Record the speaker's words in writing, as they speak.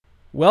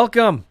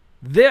Welcome.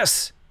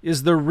 This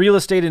is the Real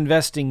Estate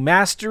Investing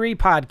Mastery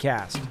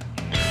Podcast.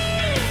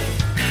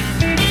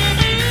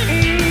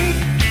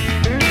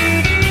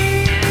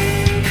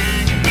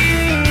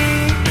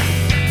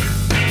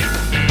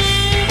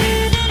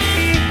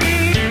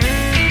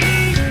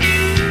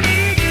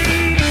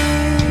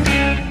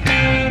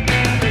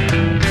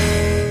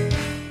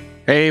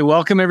 Hey,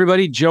 welcome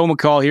everybody. Joe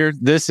McCall here.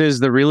 This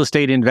is the Real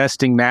Estate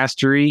Investing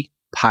Mastery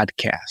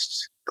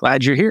Podcast.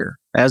 Glad you're here,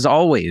 as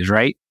always,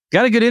 right?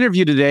 Got a good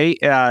interview today.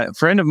 A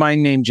friend of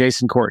mine named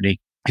Jason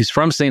Courtney. He's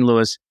from St.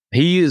 Louis.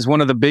 He is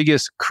one of the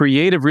biggest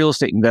creative real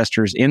estate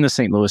investors in the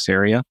St. Louis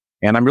area.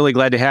 And I'm really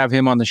glad to have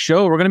him on the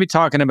show. We're going to be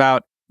talking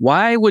about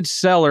why would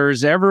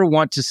sellers ever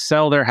want to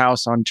sell their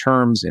house on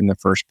terms in the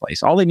first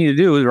place? All they need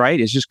to do, right,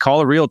 is just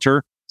call a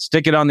realtor,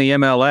 stick it on the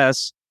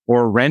MLS,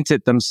 or rent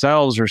it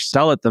themselves or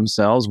sell it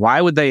themselves. Why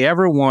would they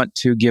ever want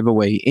to give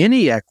away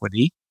any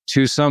equity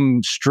to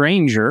some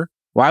stranger?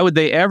 Why would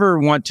they ever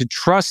want to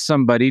trust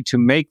somebody to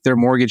make their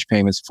mortgage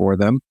payments for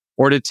them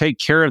or to take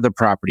care of the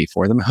property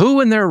for them?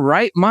 Who in their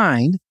right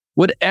mind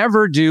would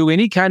ever do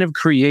any kind of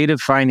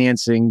creative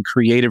financing,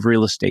 creative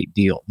real estate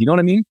deal? You know what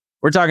I mean?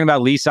 We're talking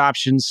about lease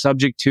options,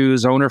 subject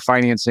tos, owner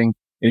financing.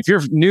 And if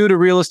you're new to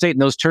real estate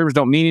and those terms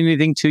don't mean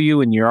anything to you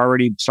and you're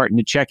already starting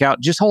to check out,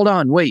 just hold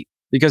on, wait.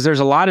 Because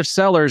there's a lot of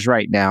sellers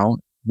right now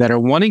that are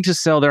wanting to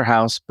sell their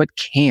house, but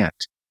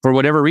can't for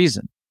whatever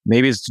reason.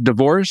 Maybe it's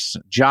divorce,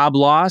 job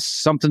loss,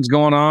 something's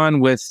going on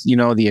with,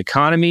 the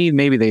economy.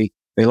 Maybe they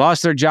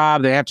lost their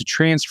job, they have to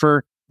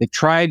transfer. They've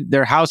tried,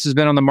 their house has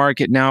been on the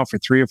market now for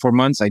 3 or 4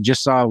 months. I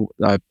just saw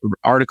an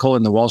article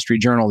in the Wall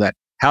Street Journal that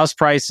house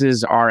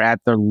prices are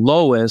at their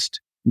lowest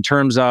in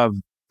terms of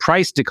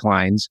price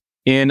declines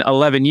in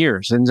 11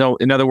 years. And so,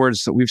 in other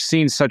words, we've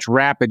seen such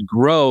rapid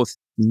growth.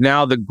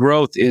 Now the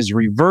growth is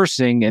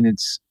reversing, and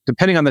it's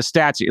depending on the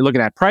stats that you're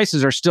looking at.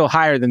 Prices are still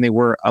higher than they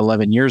were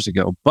 11 years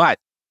ago, but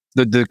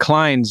the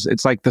declines,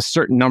 it's like the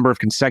certain number of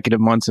consecutive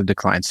months of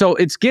decline. So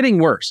it's getting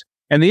worse.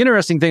 And the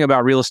interesting thing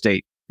about real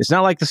estate, it's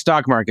not like the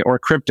stock market or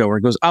crypto where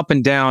it goes up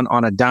and down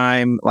on a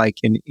dime, like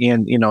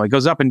it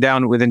goes up and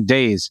down within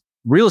days.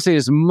 Real estate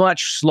is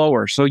much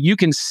slower. So you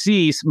can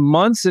see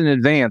months in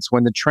advance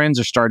when the trends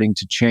are starting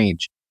to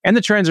change. And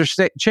the trends are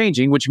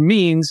changing, which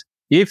means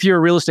if you're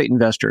a real estate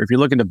investor, if you're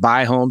looking to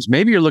buy homes,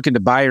 maybe you're looking to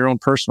buy your own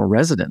personal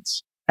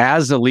residence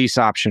as a lease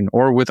option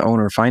or with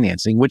owner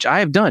financing, which I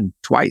have done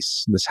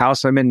twice. This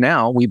house I'm in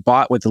now, we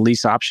bought with the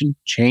lease option,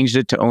 changed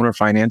it to owner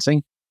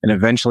financing, and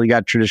eventually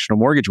got traditional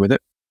mortgage with it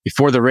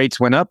before the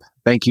rates went up.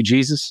 Thank you,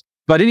 Jesus.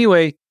 But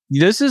anyway,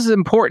 this is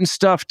important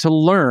stuff to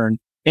learn.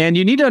 And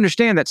you need to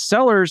understand that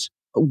sellers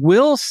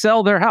will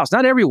sell their house.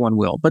 Not everyone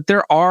will, but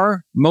there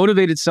are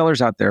motivated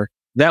sellers out there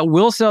that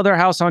will sell their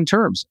house on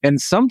terms. And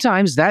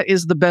sometimes that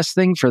is the best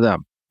thing for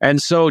them. And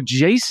so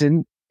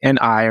Jason and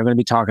I are going to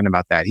be talking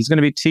about that. He's going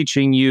to be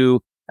teaching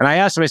you. And I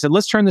asked him, I said,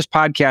 let's turn this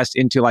podcast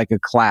into like a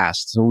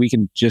class so we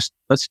can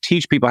let's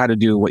teach people how to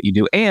do what you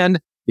do.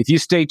 And if you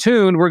stay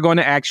tuned, we're going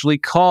to actually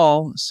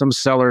call some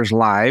sellers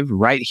live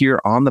right here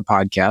on the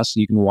podcast.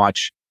 So you can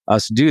watch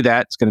us do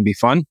that. It's going to be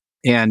fun.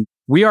 And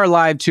we are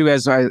live too.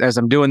 As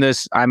I'm doing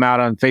this, I'm out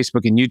on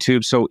Facebook and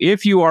YouTube. So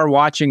if you are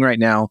watching right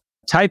now,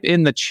 type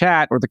in the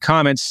chat or the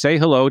comments, say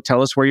hello,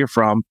 tell us where you're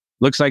from.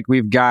 Looks like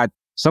we've got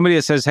somebody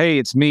that says, hey,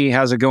 it's me.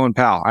 How's it going,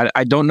 pal?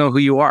 I don't know who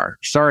you are.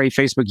 Sorry,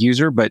 Facebook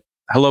user, but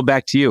hello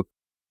back to you.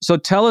 So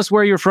tell us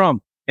where you're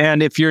from.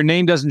 And if your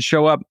name doesn't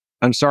show up,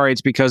 I'm sorry,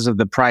 it's because of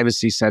the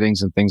privacy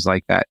settings and things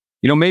like that.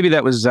 Maybe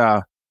that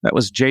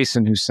was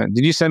Jason who sent.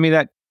 Did you send me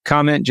that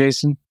comment,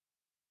 Jason?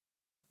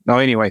 No,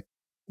 anyway,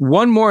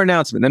 one more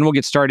announcement, then we'll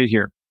get started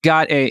here.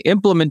 Got a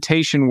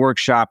implementation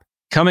workshop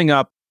coming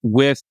up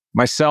with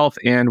myself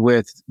and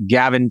with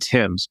Gavin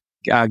Timms.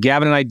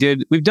 Gavin and I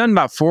we've done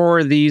about 4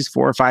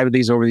 or 5 of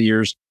these over the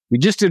years. We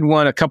just did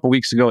one a couple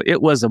weeks ago.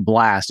 It was a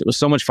blast. It was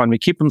so much fun. We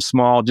keep them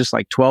small, just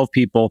like 12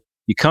 people.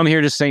 You come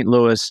here to St.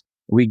 Louis,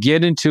 we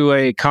get into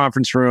a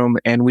conference room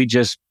and we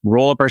just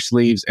roll up our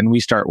sleeves and we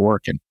start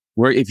working.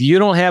 If you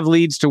don't have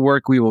leads to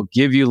work, we will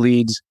give you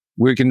leads.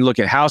 We can look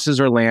at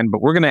houses or land,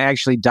 but we're going to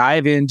actually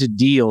dive into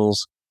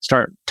deals,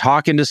 start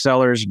talking to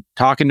sellers,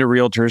 talking to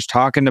realtors,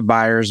 talking to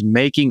buyers,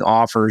 making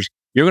offers.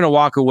 You're going to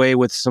walk away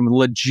with some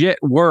legit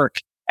work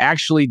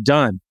actually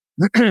done.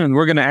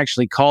 We're going to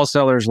actually call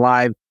sellers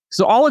live.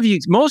 So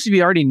most of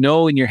you already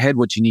know in your head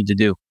what you need to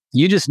do.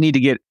 You just need to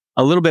get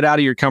a little bit out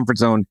of your comfort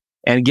zone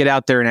and get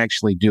out there and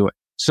actually do it.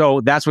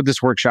 So that's what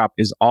this workshop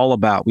is all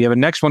about. We have a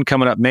next one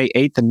coming up May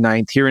 8th and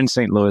 9th here in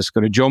St. Louis. Go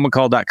to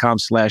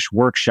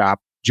joemccall.com/workshop,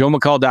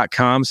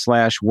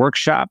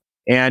 joemccall.com/workshop.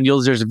 And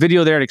there's a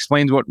video there that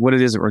explains what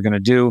it is that we're going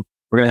to do.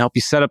 We're going to help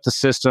you set up the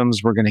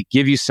systems. We're going to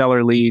give you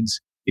seller leads.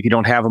 If you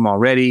don't have them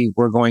already,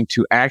 we're going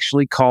to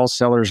actually call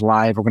sellers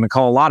live. We're going to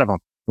call a lot of them.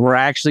 We're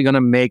actually going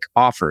to make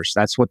offers.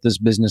 That's what this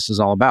business is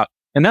all about.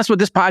 And that's what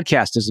this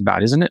podcast is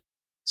about, isn't it?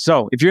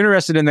 So if you're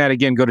interested in that,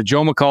 again, go to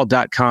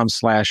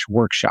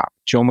joemccall.com/workshop,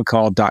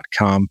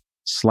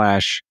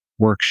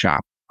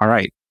 joemccall.com/workshop. All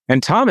right.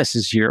 And Thomas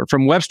is here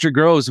from Webster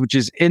Groves, which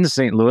is in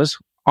St. Louis,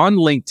 on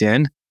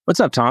LinkedIn.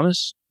 What's up,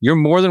 Thomas? you're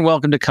more than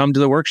welcome to come to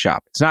the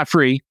workshop. It's not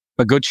free,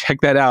 but go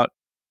check that out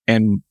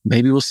and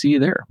maybe we'll see you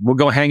there. We'll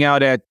go hang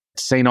out at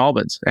St.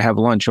 Albans. I have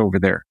lunch over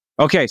there.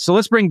 Okay, so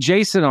let's bring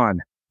Jason on.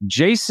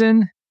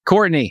 Jason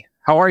Courtney.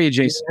 How are you,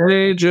 Jason?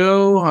 Hey,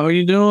 Joe. How are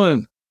you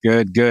doing?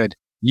 Good, good.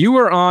 You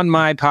were on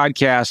my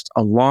podcast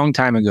a long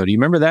time ago. Do you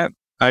remember that?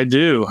 I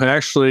do.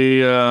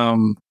 Actually,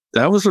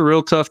 that was a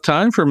real tough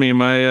time for me.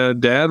 My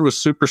dad was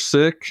super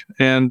sick.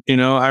 And,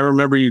 I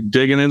remember you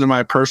digging into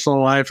my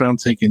personal life. And I'm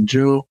thinking,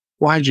 Joe,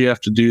 why'd you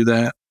have to do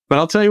that? But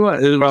I'll tell you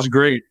what, it was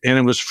great. And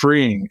it was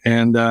freeing.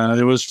 And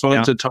it was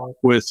fun to talk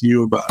with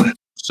you about it.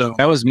 So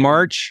that was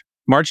March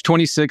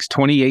 26,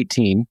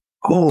 2018.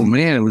 Oh,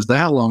 man, it was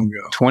that long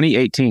ago.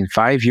 2018,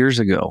 5 years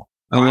ago.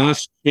 A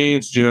lot's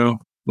changed, Joe.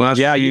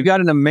 You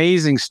got an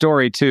amazing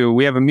story, too.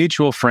 We have a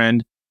mutual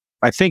friend.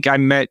 I think I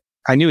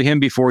knew him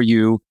before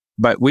you,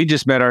 but we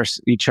just met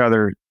each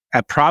other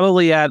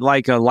at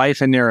like a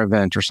Life and Air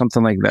event or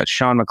something like that.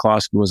 Sean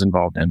McCloskey was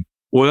involved in.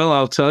 Well,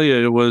 I'll tell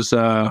you, it was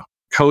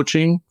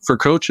coaching for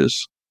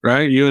coaches,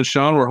 right? You and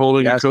Sean were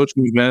holding a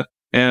coaching event.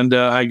 And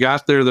I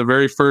got there the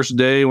very first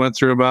day, went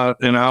through about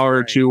an hour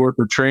or two worth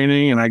of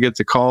training, and I get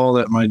the call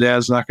that my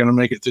dad's not going to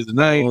make it through the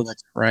night. Oh,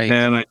 that's right.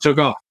 And I took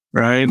off,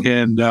 right?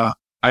 And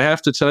I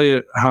have to tell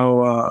you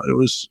how it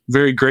was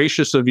very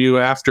gracious of you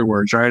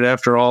afterwards, right?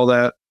 After all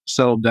that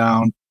settled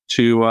down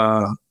to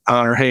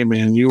honor, hey,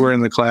 man, you were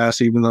in the class,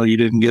 even though you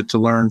didn't get to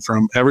learn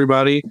from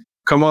everybody.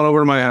 Come on over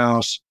to my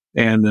house,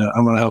 and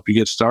I'm going to help you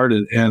get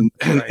started. And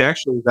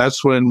actually,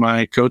 that's when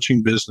my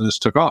coaching business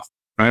took off.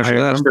 Right? I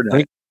remember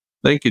that.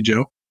 Thank you,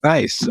 Joe.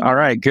 Nice. All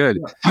right, good.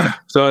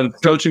 So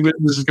coaching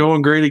business is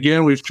going great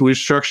again. We've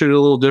structured it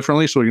a little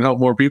differently so we can help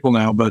more people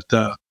now. But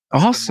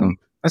awesome.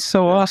 That's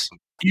so awesome.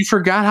 You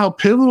forgot how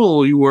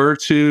pivotal you were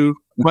to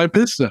my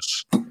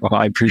business. Well,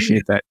 I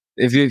appreciate that.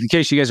 In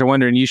case you guys are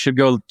wondering, you should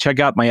go check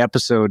out my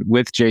episode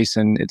with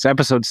Jason. It's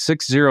episode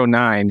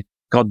 609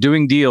 called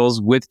Doing Deals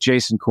with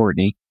Jason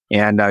Courtney.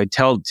 And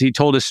he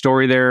told his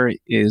story there,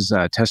 his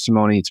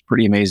testimony. It's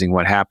pretty amazing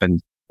what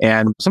happened.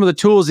 And some of the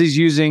tools he was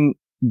using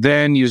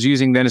then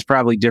is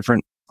probably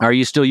different. Are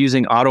you still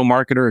using Auto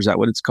Marketer? Is that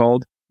what it's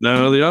called?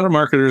 No, the Auto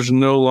Marketer is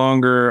no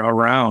longer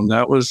around.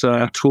 That was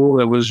a tool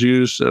that was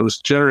used. It was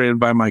generated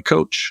by my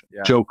coach,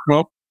 Joe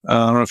Crump.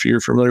 I don't know if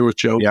you're familiar with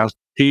Joe. Yeah.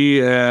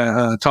 He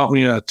taught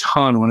me a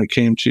ton when it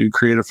came to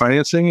creative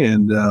financing.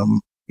 And,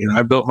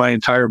 I built my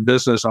entire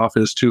business off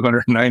his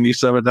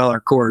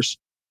 $297 course.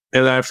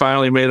 And I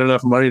finally made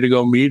enough money to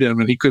go meet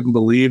him. And he couldn't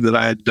believe that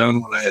I had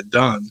done what I had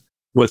done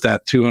with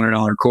that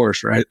 $200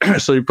 course, right?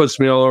 So he puts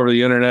me all over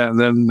the internet, and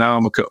then now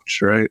I'm a coach,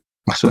 right?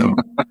 So,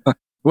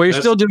 well, you're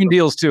still doing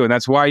deals too, and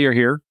that's why you're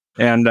here.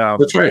 And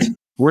that's right.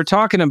 We're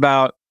talking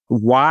about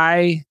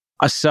why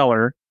a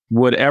seller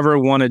would ever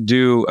want to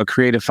do a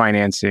creative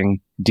financing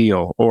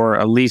deal or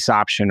a lease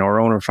option or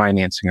owner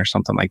financing or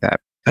something like that.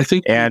 I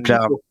think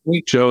the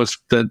point, Joe, is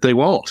that they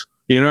won't.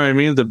 You know what I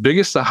mean? The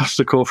biggest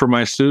obstacle for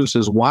my students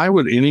is, why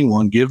would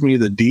anyone give me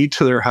the deed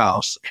to their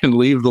house and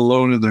leave the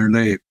loan in their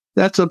name?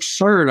 That's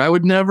absurd. I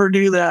would never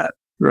do that,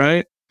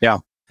 right? Yeah.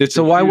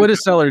 So why would a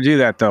seller do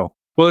that, though?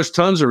 Well, there's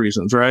tons of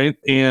reasons, right?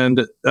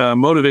 And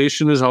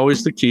motivation is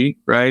always the key,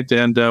 right?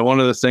 And one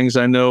of the things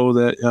I know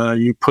that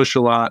you push a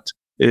lot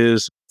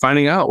is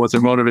finding out what their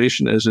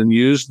motivation is and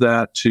use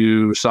that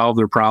to solve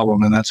their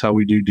problem. And that's how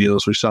we do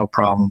deals. We solve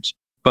problems.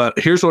 But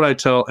here's what I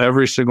tell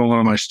every single one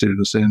of my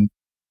students. And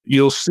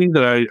you'll see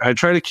that I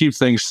try to keep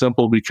things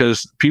simple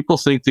because people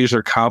think these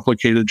are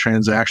complicated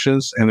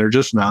transactions, and they're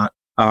just not.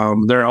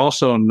 They're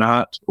also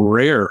not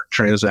rare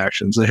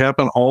transactions. They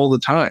happen all the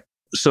time.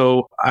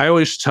 So I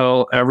always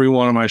tell every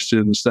one of my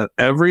students that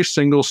every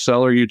single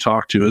seller you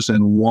talk to is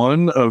in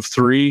one of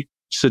three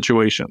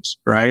situations,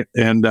 right?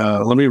 And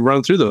let me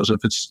run through those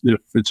if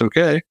it's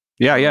okay.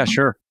 Yeah,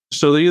 sure.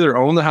 So they either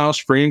own the house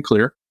free and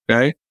clear,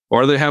 okay?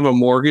 Or they have a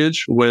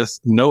mortgage with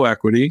no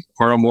equity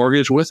or a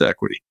mortgage with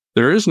equity.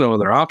 There is no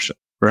other option,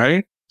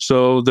 right?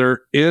 So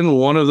they're in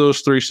one of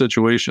those three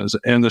situations.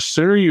 And the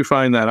sooner you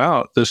find that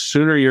out, the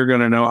sooner you're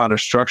going to know how to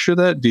structure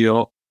that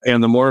deal.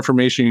 And the more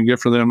information you get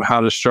from them,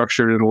 how to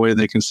structure it in a way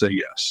they can say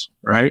yes,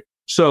 right?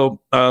 So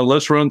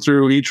let's run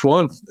through each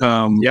one.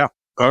 Yeah.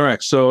 All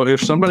right. So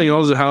if somebody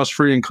owns a house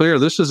free and clear,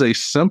 this is a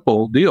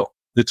simple deal.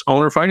 It's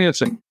owner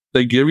financing.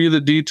 They give you the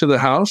deed to the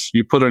house.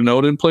 You put a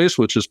note in place,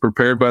 which is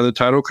prepared by the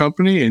title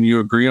company, and you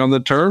agree on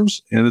the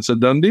terms, and it's a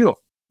done deal.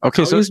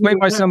 Okay, so explain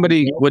why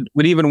somebody would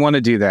even want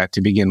to do that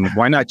to begin with.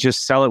 Why not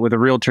just sell it with a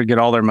realtor, get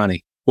all their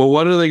money? Well,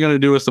 what are they going to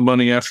do with the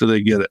money after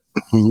they get it?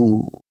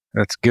 Ooh,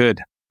 that's good.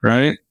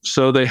 Right?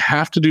 So they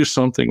have to do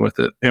something with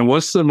it. And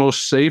what's one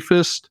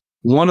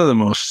of the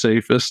most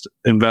safest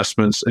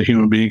investments a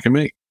human being can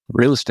make?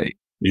 Real estate.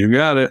 You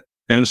got it.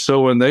 And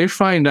so when they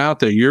find out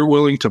that you're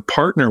willing to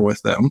partner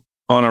with them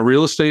on a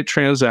real estate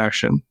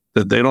transaction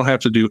that they don't have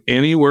to do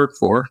any work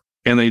for,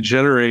 and they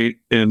generate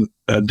an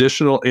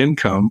additional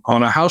income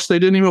on a house they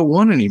didn't even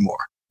want anymore,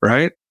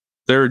 right?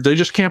 They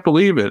just can't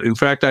believe it. In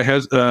fact, I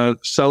had a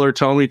seller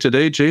tell me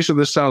today, Jason,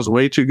 this sounds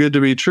way too good to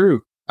be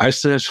true. I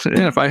said,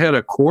 if I had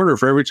a quarter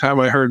for every time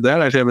I heard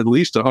that, I'd have at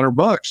least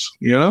 $100,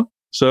 you know?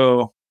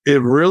 So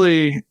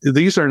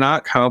these are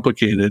not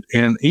complicated.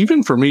 And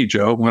even for me,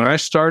 Joe, when I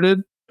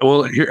started,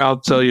 well, here, I'll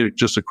tell you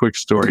just a quick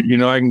story.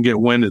 I can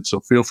get winded, so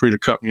feel free to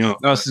cut me off.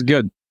 Oh, this is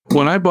good.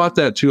 When I bought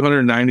that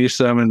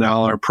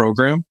 $297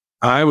 program,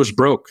 I was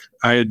broke.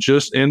 I had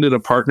just ended a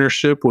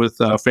partnership with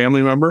a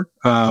family member,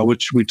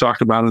 which we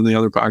talked about in the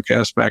other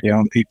podcast back in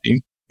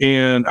 2018.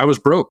 And I was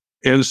broke.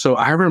 And so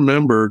I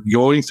remember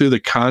going through the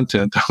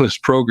content of this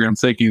program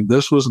thinking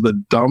this was the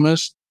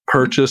dumbest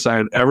purchase I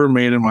had ever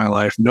made in my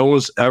life. No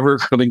one's ever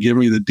going to give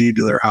me the deed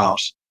to their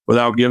house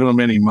without giving them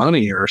any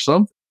money or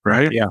something,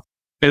 right? Yeah.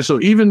 And so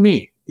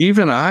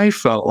even I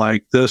felt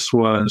like this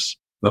was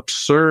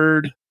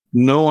absurd.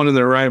 No one in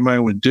their right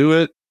mind would do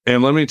it.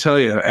 And let me tell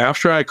you,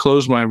 after I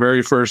closed my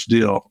very first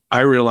deal,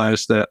 I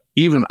realized that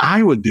even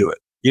I would do it.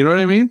 You know what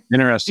I mean?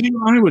 Interesting.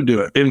 Even I would do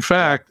it. In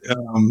fact,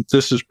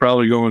 this is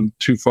probably going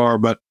too far,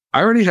 but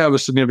I already have a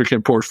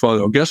significant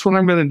portfolio. Guess what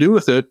I'm going to do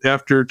with it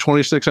after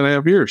 26 and a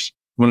half years?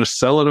 I'm going to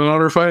sell it on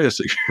owner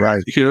financing.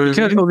 Right. You know what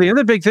I mean? Well, the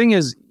other big thing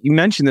is, you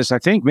mentioned this, I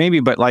think maybe,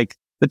 but like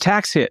the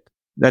tax hit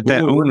that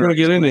We're owner. going to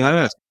get into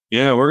that.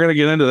 Yeah, we're going to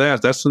get into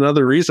that. That's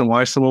another reason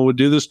why someone would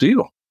do this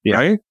deal. Yeah.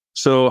 Right?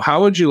 So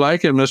how would you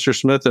like it, Mr.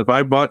 Smith, if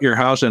I bought your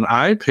house and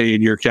I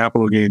paid your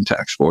capital gain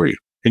tax for you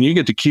and you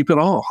get to keep it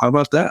all? How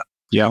about that?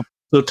 Yeah.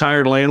 So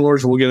tired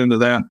landlords, we'll get into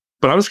that.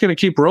 But I was going to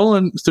keep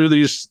rolling through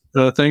these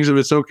things if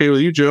it's okay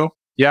with you, Joe.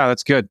 Yeah,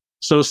 that's good.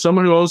 So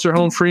someone who owns their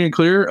home free and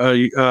clear,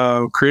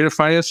 creative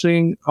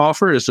financing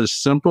offer is as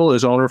simple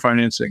as owner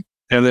financing.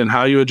 And then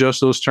how you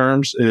adjust those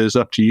terms is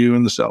up to you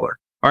and the seller.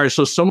 All right,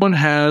 so someone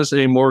has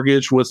a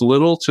mortgage with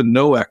little to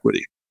no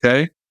equity,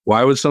 okay?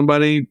 Why would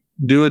somebody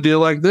do a deal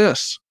like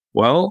this?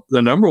 Well,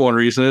 the number one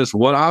reason is,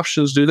 what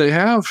options do they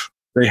have?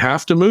 They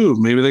have to move.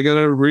 Maybe they got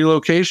a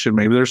relocation.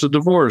 Maybe there's a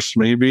divorce.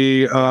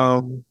 Maybe,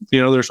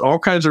 there's all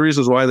kinds of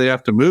reasons why they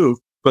have to move.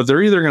 But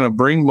they're either going to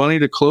bring money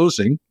to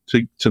closing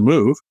to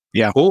move,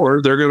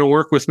 or they're going to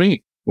work with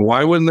me.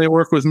 Why wouldn't they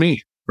work with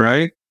me,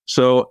 right?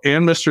 So,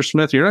 and Mr.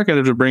 Smith, you're not going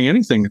to have to bring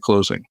anything to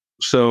closing.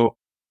 So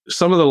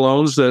some of the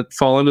loans that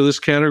fall into this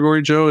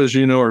category, Joe, as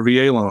you know, are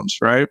VA loans,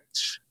 right?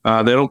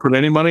 They don't put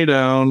any money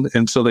down,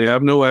 and so they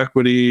have no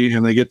equity,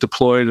 and they get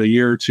deployed a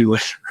year or two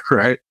later,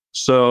 right?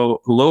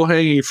 So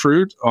low-hanging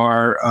fruit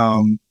are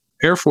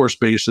Air Force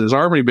bases,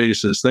 Army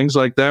bases, things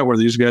like that, where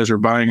these guys are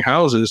buying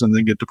houses and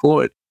then get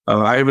deployed.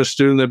 I have a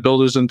student that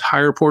built his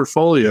entire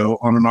portfolio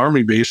on an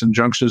Army base in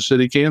Junction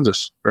City,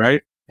 Kansas,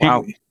 right?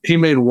 Wow. He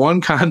made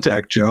one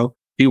contact, Joe.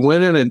 He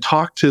went in and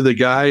talked to the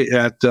guy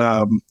at,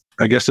 at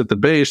the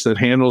base that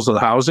handles the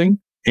housing.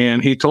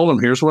 And he told him,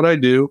 here's what I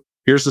do.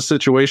 Here's the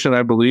situation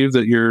I believe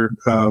that your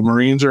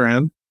Marines are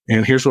in.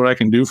 And here's what I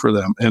can do for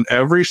them. And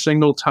every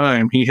single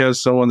time he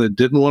has someone that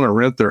didn't want to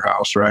rent their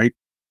house, right?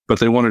 But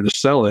they wanted to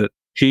sell it.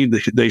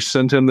 They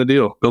sent him the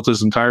deal, built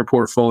his entire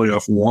portfolio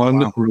of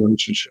one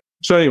relationship.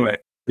 So anyway,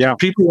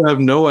 people who have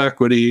no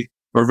equity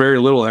or very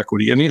little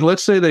equity. And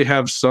let's say they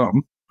have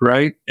some,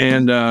 right?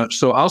 And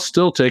so I'll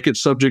still take it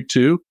subject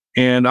to,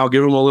 and I'll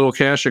give them a little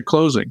cash at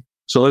closing.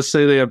 So let's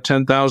say they have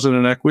 $10,000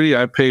 in equity.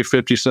 I pay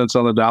 50 cents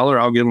on the dollar.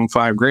 I'll give them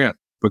 $5,000.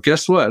 But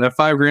guess what? That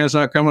 $5,000 is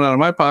not coming out of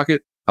my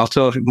pocket. I'll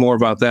tell you more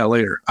about that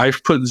later.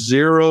 I've put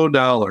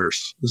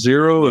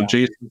 $0 of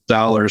Jason's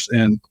dollars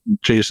in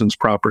Jason's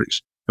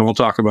properties. And we'll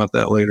talk about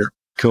that later.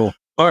 Cool.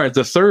 All right.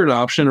 The third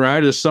option,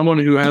 right, is someone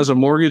who has a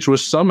mortgage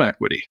with some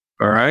equity.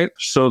 All right.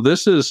 So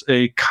this is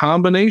a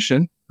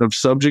combination of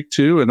subject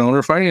to and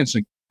owner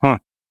financing.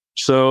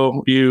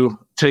 So you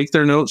take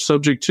their note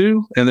subject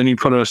to, and then you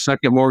put a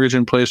second mortgage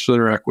in place for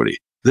their equity.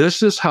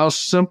 This is how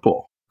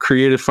simple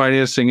creative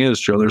financing is,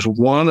 Joe. There's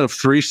one of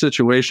three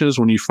situations.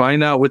 When you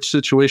find out which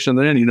situation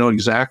they're in, you know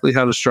exactly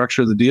how to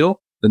structure the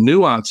deal. The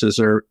nuances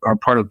are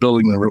part of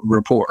building the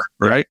rapport,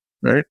 right?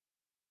 Right.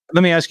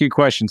 Let me ask you a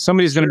question.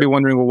 Somebody's going to be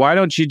wondering, well, why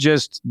don't you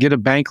just get a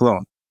bank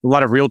loan? A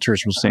lot of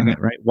realtors will say that,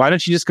 right? Why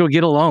don't you just go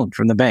get a loan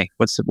from the bank?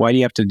 Why do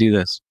you have to do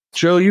this?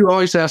 Joe, you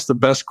always ask the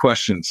best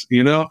questions.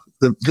 You know,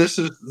 this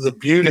is the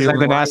beauty. I've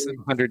been asked them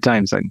 100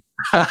 times.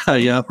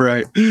 Yeah,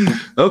 right.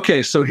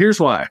 Okay, so here's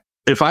why.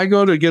 If I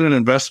go to get an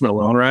investment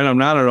loan, right, I'm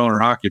not an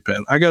owner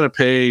occupant. I got to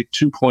pay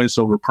 2 points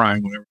over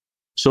prime, whatever.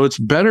 So it's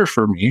better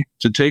for me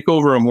to take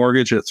over a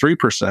mortgage at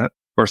 3%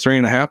 or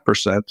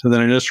 3.5%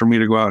 than it is for me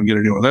to go out and get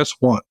a new one. That's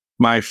one.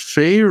 My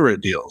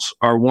favorite deals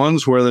are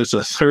ones where there's a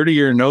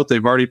 30-year note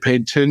they've already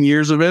paid 10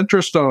 years of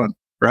interest on,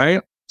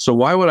 right? So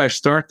why would I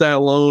start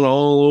that loan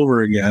all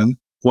over again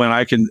when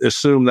I can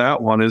assume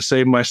that one and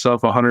save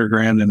myself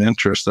 $100,000 in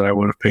interest that I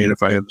would have paid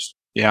if I had?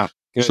 Yeah.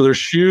 Good. So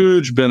there's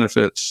huge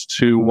benefits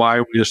to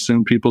why we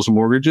assume people's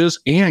mortgages.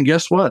 And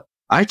guess what?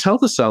 I tell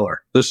the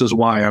seller, this is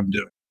why I'm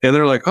doing it. And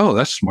they're like, oh,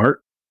 that's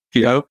smart.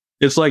 You know,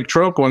 it's like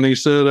Trump when he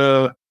said,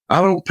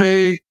 I don't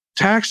pay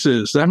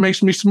taxes. That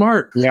makes me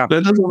smart. Yeah.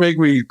 That doesn't make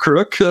me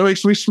crook. That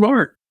makes me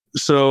smart.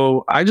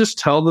 So I just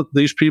tell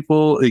these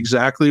people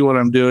exactly what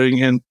I'm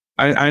doing. And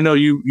I know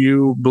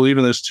you believe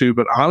in this too,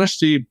 but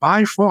honesty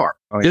by far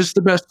is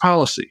the best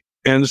policy.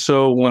 And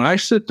so when I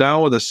sit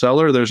down with a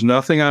seller, there's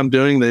nothing I'm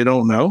doing they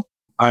don't know.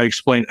 I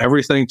explain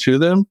everything to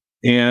them.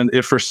 And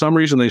if for some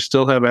reason they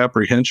still have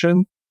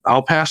apprehension,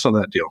 I'll pass on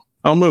that deal.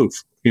 I'll move,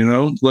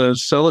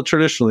 let's sell it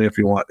traditionally if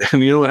you want.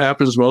 And you know what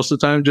happens most of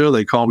the time, Joe?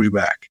 They call me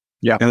back.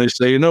 Yeah. And they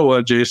say, you know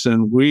what,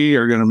 Jason, we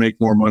are going to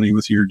make more money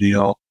with your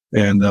deal.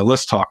 And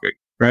let's talk it.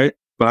 Right.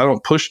 But I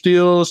don't push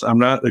deals. I'm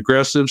not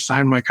aggressive.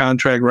 Sign my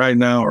contract right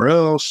now or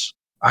else.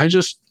 I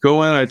just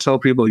go in. I tell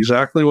people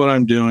exactly what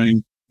I'm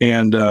doing.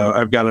 And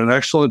I've got an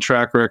excellent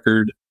track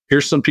record.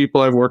 Here's some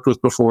people I've worked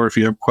with before. If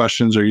you have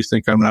questions or you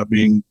think I'm not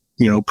being,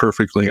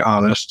 perfectly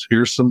honest,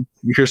 here's some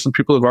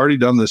people who've already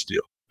done this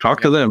deal.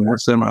 Talk to them,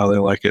 ask them how they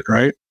like it,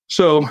 right?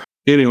 So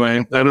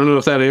anyway, I don't know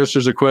if that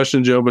answers the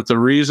question, Joe, but the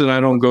reason I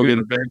don't go get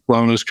a bank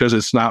loan is because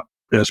it's not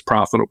as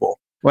profitable.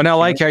 Well, I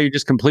like how you're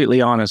just completely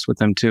honest with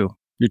them too.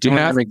 You're telling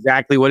them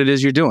exactly what it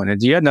is you're doing.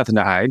 You had nothing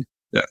to hide.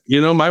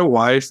 Yeah. My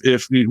wife,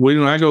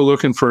 when I go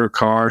looking for a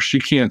car, she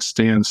can't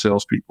stand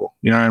salespeople.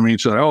 You know what I mean?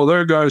 She's like, oh,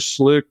 that guy's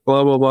slick,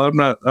 blah, blah, blah. I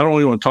don't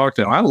even want to talk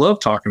to them. I love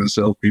talking to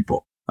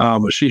salespeople,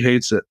 but she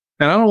hates it.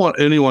 And I don't want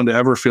anyone to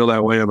ever feel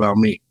that way about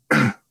me.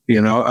 I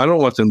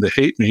don't want them to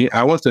hate me.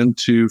 I want them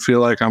to feel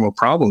like I'm a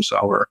problem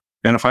solver.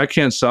 And if I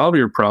can't solve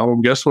your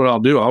problem, guess what I'll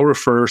do? I'll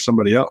refer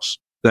somebody else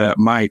that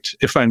might,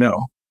 if I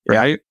know,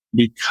 right?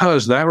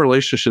 Because that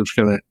relationship's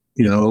going to,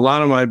 a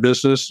lot of my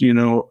business,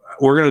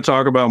 we're going to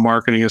talk about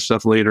marketing and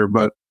stuff later,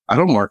 but I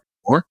don't market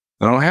anymore.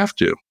 I don't have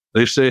to.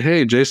 They say,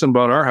 hey, Jason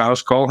bought our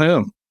house, call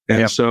him.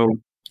 And so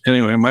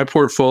anyway, my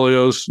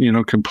portfolio's,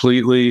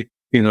 completely,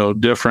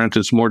 different.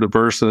 It's more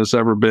diverse than it's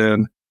ever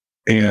been.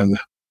 And,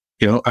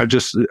 I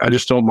just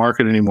don't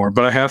market anymore,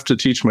 but I have to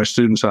teach my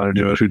students how to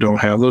do it who don't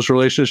have those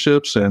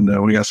relationships.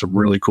 And we got some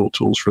really cool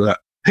tools for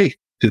that. Hey,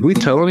 did we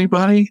tell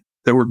anybody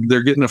that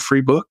they're getting a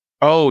free book?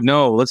 Oh,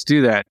 no, let's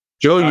do that.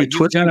 Joe, you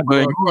twisted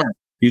my arm.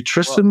 You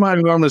twisted my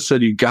arm and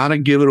said, you got to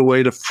give it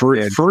away to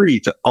free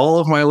to all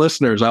of my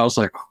listeners. I was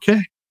like,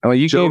 okay. Oh,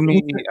 you Joe, gave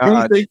me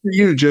anything for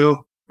you,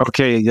 Joe.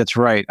 Okay, that's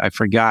right. I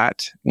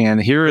forgot.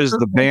 And here is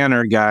the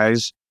banner,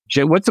 guys.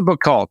 What's the book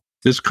called?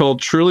 It's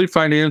called Truly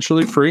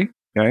Financially Free.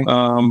 Okay.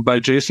 By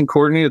Jason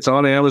Courtney. It's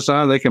on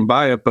Amazon. They can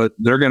buy it, but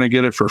they're going to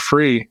get it for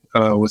free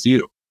with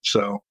you.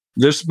 So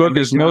this book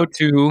is go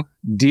to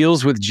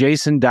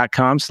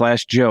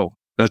dealswithjason.com/Joe.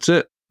 That's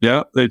it.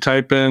 Yeah. They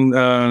type in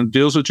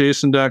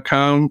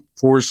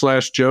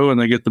dealswithjason.com/Joe and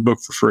they get the book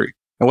for free.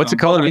 And what's it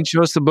called? Can you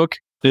show us the book?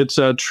 It's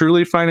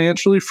Truly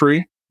Financially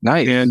Free.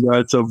 Nice. And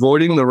it's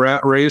avoiding the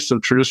rat race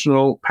of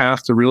traditional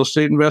path to real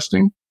estate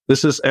investing.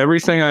 This is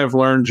everything I've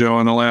learned, Joe,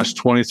 in the last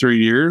 23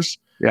 years.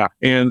 Yeah.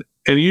 And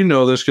you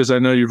know this because I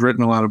know you've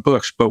written a lot of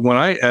books, but when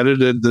I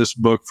edited this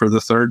book for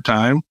the third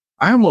time,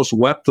 I almost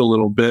wept a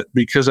little bit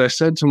because I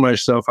said to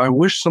myself, I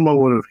wish someone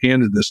would have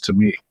handed this to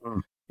me,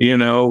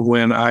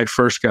 when I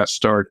first got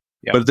started.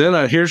 Yeah. But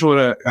then here's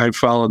what I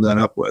followed that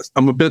up with.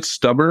 I'm a bit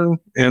stubborn.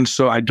 And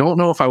so I don't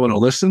know if I would have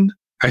listened.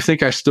 I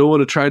think I still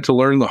would have tried to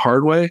learn the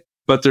hard way,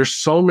 but there's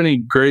so many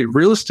great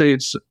real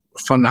estate's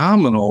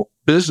phenomenal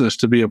business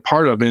to be a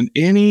part of in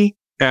any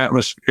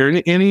atmosphere,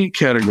 in any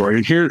category.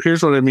 And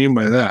here's what I mean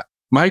by that.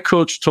 My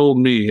coach told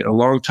me a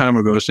long time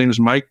ago, his name is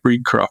Mike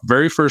Breedcroft,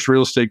 very first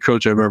real estate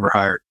coach I've ever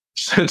hired.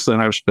 Since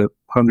then, I've spent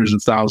hundreds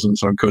of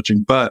thousands on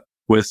coaching. But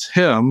with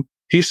him,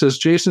 he says,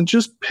 Jason,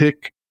 just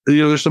pick,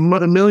 there's a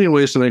million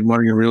ways to make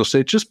money in real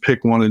estate. Just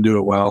pick one and do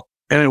it well.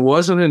 And it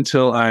wasn't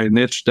until I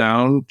niched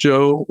down,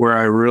 Joe, where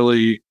I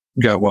really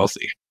got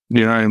wealthy.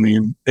 You know what I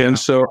mean? And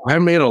so I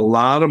made a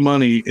lot of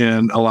money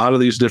in a lot of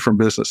these different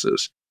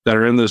businesses that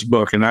are in this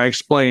book. And I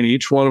explain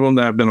each one of them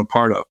that I've been a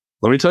part of.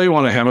 Let me tell you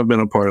one I haven't been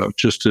a part of,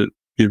 just to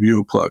give you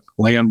a plug,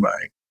 land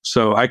buying.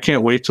 So I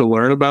can't wait to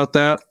learn about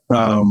that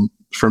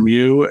from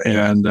you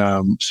and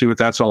see what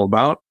that's all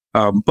about.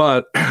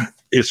 But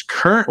it's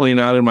currently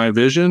not in my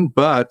vision,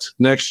 but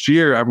next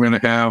year I'm going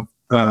to have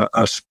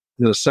a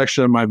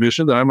section of my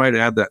vision that I might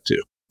add that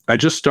to. I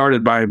just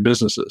started buying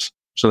businesses.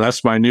 So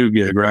that's my new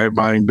gig, right?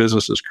 Buying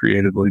businesses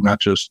creatively, not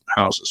just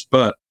houses.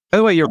 But by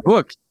the way, your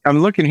book, I'm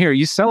looking here,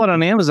 you sell it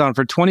on Amazon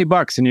for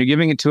 $20 and you're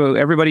giving it to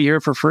everybody here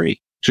for free.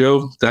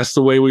 Joe, that's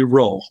the way we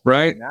roll,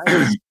 right?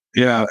 Nice.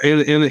 Yeah.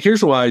 And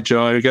here's why,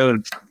 Joe, I got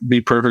to be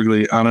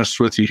perfectly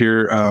honest with you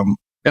here. And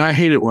I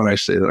hate it when I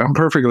say that. I'm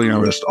perfectly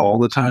honest all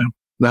the time,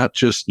 not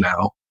just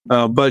now.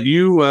 But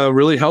you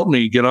really helped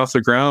me get off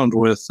the ground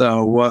with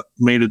what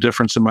made a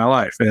difference in my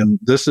life. And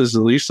this is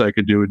the least I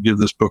could do, would give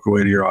this book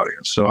away to your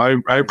audience. So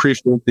I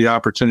appreciate the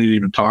opportunity to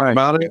even talk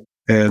about it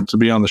and to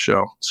be on the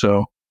show.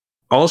 So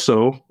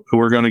also,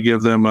 we're going to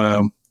give them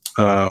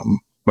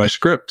my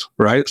script,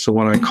 right? So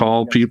when I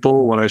call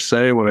people, what I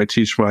say, what I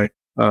teach my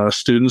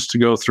students to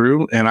go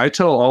through, and I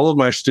tell all of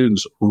my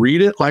students,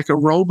 read it like a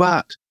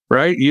robot,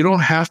 right? You don't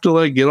have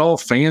to get all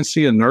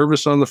fancy and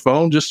nervous on the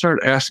phone. Just start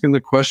asking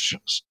the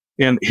questions.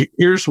 And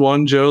here's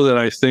one, Joe, that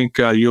I think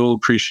you'll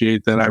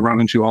appreciate that I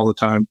run into all the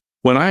time.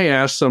 When I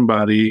ask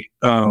somebody,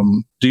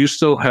 do you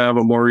still have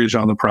a mortgage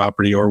on the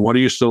property, or what do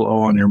you still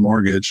owe on your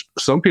mortgage?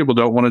 Some people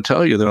don't want to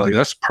tell you. They're like,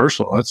 that's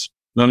personal. That's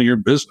none of your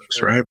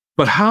business, right?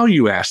 But how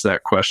you ask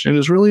that question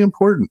is really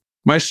important.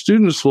 My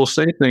students will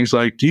say things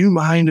like, do you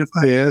mind if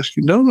I ask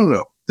you?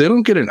 No. They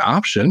don't get an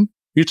option.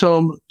 You tell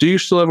them, do you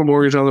still have a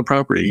mortgage on the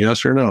property?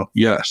 Yes or no?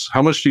 Yes.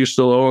 How much do you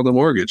still owe on the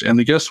mortgage?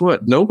 And guess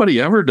what?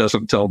 Nobody ever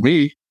doesn't tell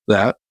me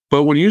that.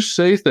 But when you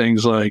say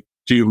things like,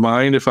 do you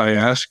mind if I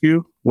ask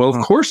you? Well,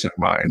 of course I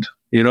mind.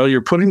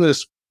 You're putting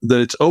this,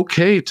 that it's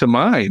okay to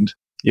mind.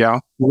 Yeah.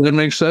 Does that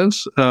make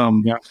sense?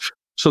 Yeah.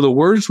 So the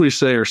words we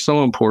say are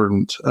so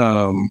important.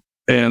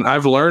 And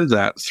I've learned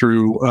that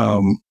through,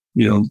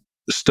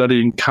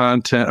 studying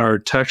content or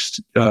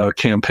text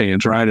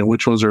campaigns, right? And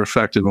which ones are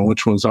effective and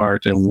which ones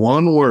aren't. And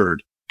one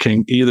word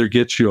can either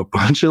get you a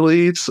bunch of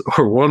leads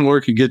or one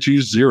word can get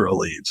you 0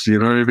 leads. You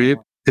know what I mean?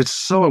 It's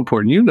so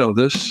important. You know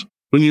this.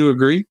 Wouldn't you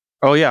agree?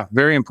 Oh, yeah.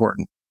 Very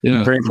important.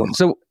 Yeah. Very important.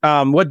 So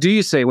what do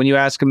you say when you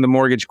ask them the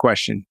mortgage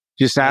question?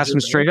 Just ask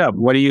them straight up.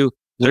 What do you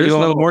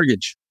owe on the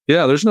mortgage?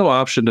 Yeah, there's no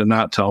option to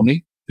not tell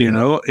me,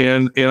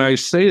 and I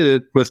say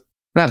it with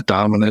not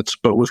dominance,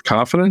 but with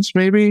confidence,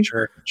 maybe.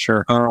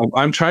 Sure.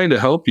 I'm trying to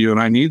help you and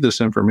I need this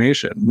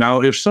information.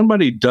 Now, if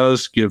somebody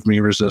does give me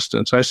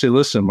resistance, I say,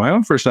 listen, my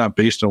offer is not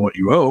based on what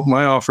you owe.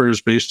 My offer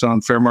is based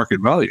on fair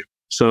market value.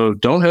 So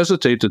don't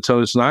hesitate to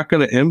tell, it's not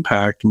going to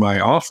impact my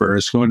offer.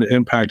 It's going to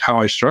impact how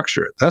I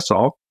structure it. That's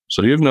all.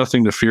 So you have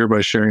nothing to fear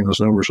by sharing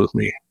those numbers with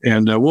me.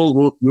 And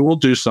we'll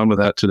do some of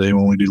that today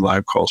when we do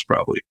live calls,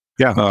 probably.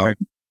 Yeah. Okay.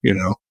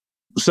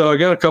 So I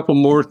got a couple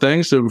more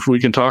things that we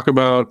can talk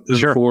about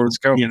for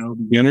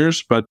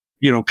beginners. But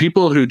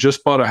people who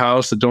just bought a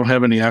house that don't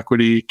have any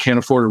equity, can't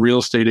afford a real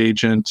estate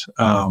agent.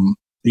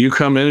 You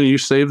come in and you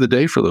save the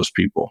day for those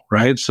people,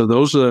 right? So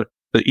those are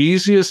the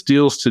easiest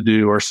deals to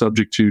do are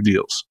subject to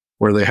deals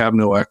where they have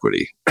no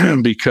equity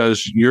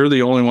because you're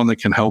the only one that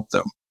can help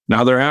them.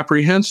 Now they're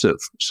apprehensive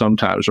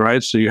sometimes,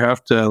 right? So you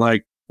have to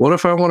what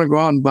if I want to go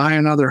out and buy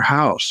another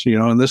house,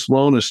 and this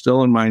loan is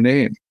still in my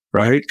name?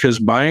 Right? Because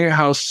buying a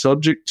house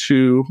subject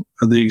to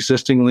the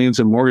existing liens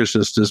and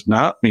mortgages does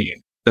not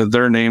mean that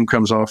their name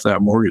comes off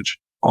that mortgage.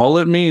 All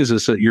it means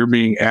is that you're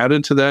being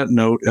added to that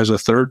note as a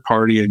third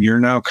party and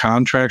you're now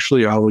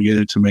contractually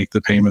obligated to make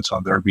the payments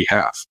on their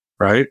behalf,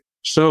 right?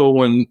 So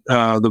when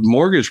the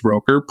mortgage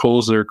broker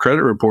pulls their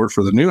credit report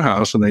for the new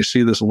house and they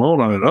see this loan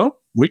on it,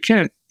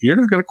 you're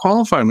not going to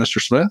qualify, Mr.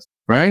 Smith,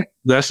 right?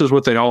 This is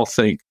what they all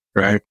think,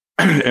 right?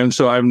 And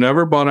so I've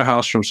never bought a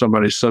house from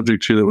somebody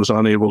subject to that was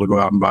unable to go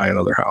out and buy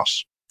another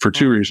house for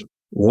 2 reasons.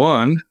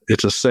 One,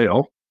 it's a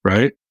sale,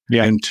 right?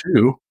 Yeah. And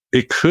 2,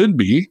 it could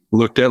be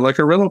looked at like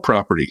a rental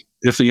property.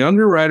 If the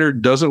underwriter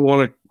doesn't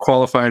want to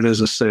qualify it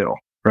as a sale,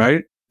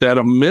 right? At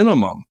a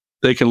minimum,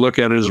 they can look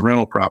at it as a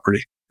rental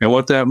property. And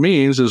what that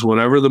means is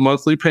whatever the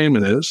monthly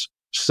payment is,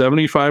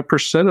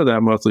 75% of that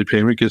monthly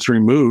payment gets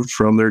removed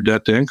from their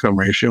debt to income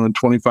ratio and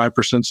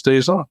 25%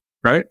 stays on,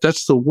 right?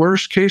 That's the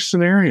worst case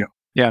scenario.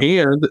 Yeah.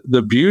 And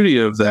the beauty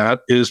of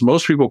that is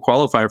most people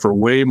qualify for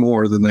way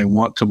more than they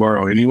want to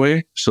borrow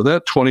anyway. So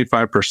that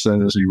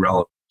 25% is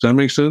irrelevant. Does that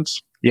make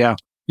sense? Yeah.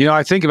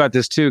 I think about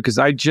this too, because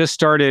I just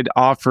started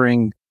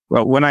offering,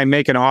 when I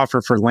make an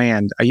offer for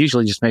land, I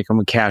usually just make them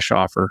a cash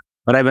offer,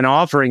 but I've been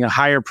offering a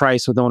higher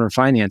price with owner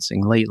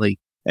financing lately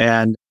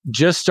and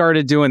just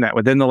started doing that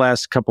within the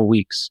last couple of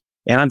weeks.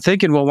 And I'm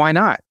thinking, well, why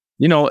not?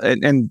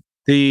 I'm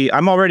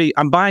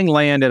buying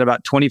land at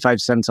about 25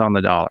 cents on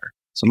the dollar.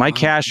 So my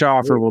cash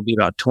offer will be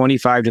about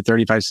 25 to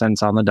 35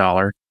 cents on the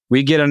dollar.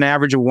 We get an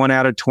average of 1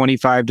 out of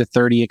 25 to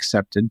 30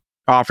 accepted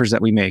offers that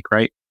we make,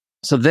 right?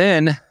 So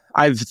then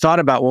I've thought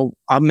about,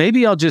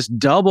 maybe I'll just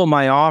double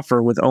my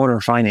offer with owner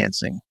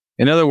financing.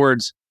 In other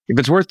words, if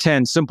it's worth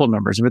 10, simple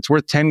numbers, if it's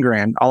worth 10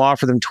 grand, I'll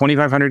offer them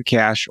 2,500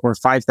 cash or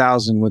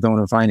 5,000 with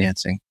owner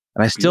financing.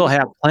 And I still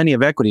have plenty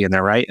of equity in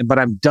there, right? But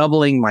I'm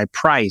doubling my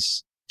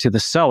price to the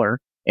seller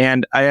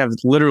and I have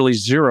literally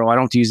 0. I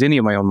don't have to use any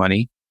of my own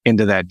money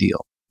into that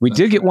deal. We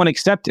did get one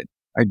accepted.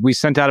 We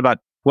sent out about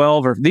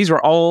 12, or these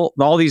were all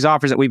these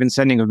offers that we've been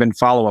sending have been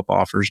follow-up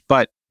offers,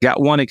 but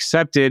got one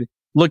accepted,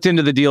 looked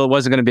into the deal. It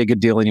wasn't going to be a good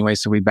deal anyway,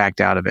 so we backed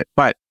out of it.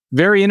 But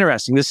very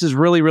interesting. This is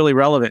really, really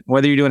relevant,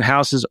 whether you're doing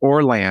houses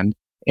or land.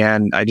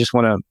 And I just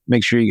want to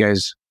make sure you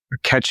guys are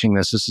catching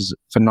this. This is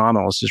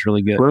phenomenal. This is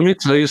really good. Let me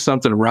tell you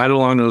something right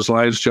along those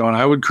lines, Joe, and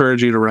I would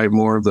encourage you to write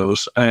more of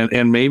those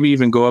and maybe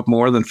even go up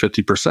more than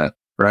 50%,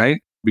 right?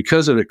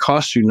 Because if it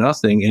costs you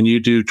nothing and you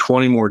do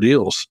 20 more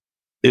deals,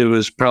 it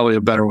was probably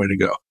a better way to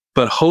go.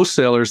 But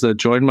wholesalers that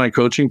join my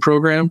coaching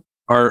program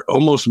are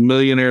almost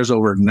millionaires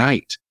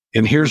overnight.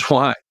 And here's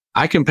why.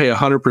 I can pay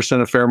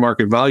 100% of fair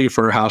market value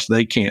for a house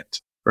they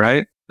can't,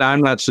 right? Now,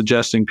 I'm not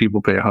suggesting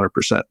people pay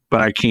 100%,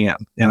 but I can,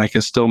 and I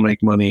can still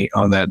make money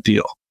on that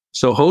deal.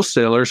 So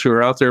wholesalers who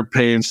are out there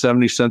paying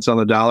 70 cents on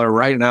the dollar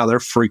right now, they're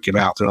freaking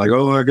out. They're like,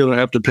 oh, I'm going to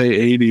have to pay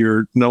 80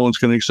 or no one's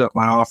going to accept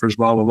my offers,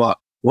 blah, blah, blah.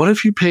 What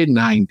if you paid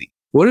 90?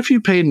 What if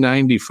you paid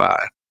 95?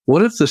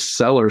 What if the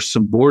sellers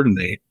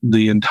subordinate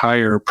the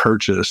entire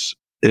purchase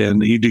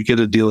and you do get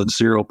a deal at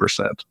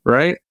 0%,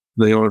 right?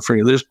 They own it for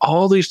you. There's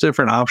all these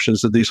different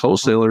options that these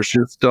wholesalers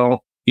just don't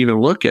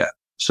even look at.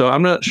 So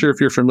I'm not sure if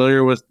you're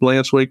familiar with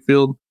Lance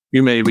Wakefield.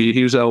 You may be.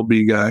 He was an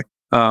LB guy.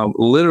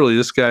 Literally,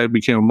 this guy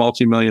became a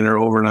multimillionaire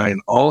overnight.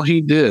 And all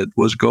he did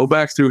was go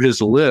back through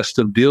his list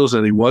of deals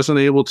that he wasn't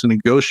able to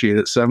negotiate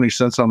at 70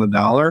 cents on the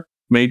dollar,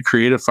 made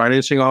creative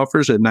financing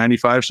offers at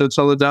 95 cents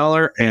on the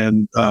dollar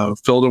and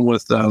filled them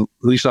with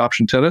lease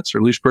option tenants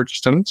or lease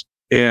purchase tenants.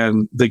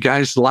 And the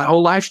guy's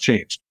whole life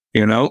changed,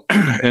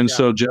 And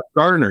so Jeff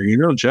Gardner,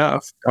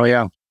 Jeff. Oh,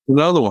 yeah.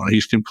 Another one.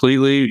 He's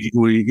completely,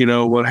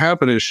 what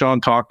happened is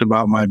Sean talked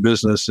about my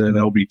business in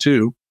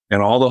LB2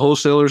 and all the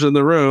wholesalers in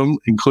the room,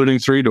 including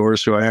Three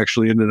Doors, who I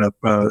actually ended up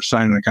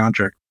signing a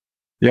contract.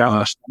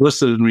 Yeah.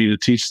 Solicited me to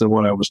teach them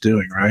what I was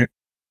doing. Right.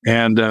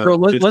 And so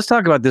let's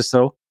talk about this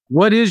though.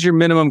 What is your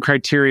minimum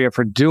criteria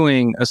for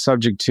doing a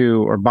subject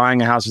to or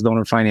buying a house with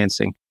owner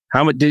financing?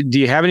 How much do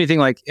you have anything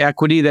like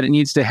equity that it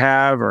needs to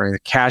have or a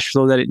cash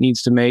flow that it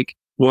needs to make?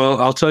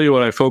 Well, I'll tell you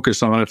what I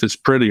focus on, if it's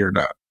pretty or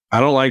not. I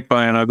don't like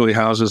buying ugly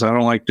houses. I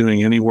don't like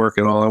doing any work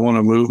at all. I want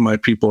to move my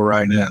people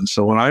right in.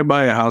 So when I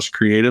buy a house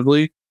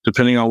creatively,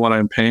 depending on what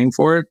I'm paying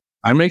for it,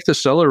 I make the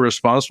seller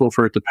responsible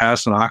for it to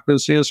pass an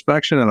occupancy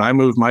inspection, and I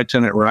move my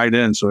tenant right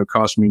in, so it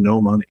costs me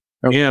no money.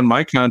 Okay. And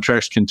my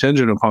contract's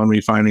contingent upon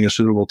me finding a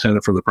suitable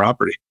tenant for the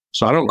property.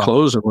 So I don't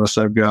close unless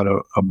I've got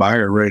a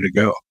buyer ready to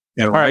go.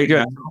 And all right,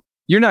 good.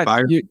 You're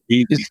not.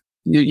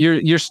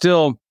 You're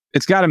still.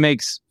 It's got to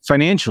make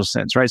financial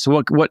sense, right?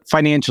 So what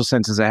financial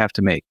sense does it have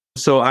to make?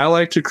 So I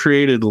like to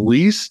create at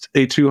least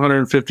a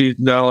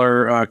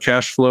 $250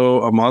 cash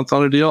flow a month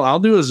on a deal. I'll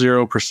do a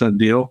 0%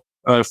 deal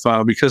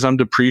because I'm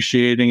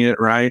depreciating it,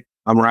 right?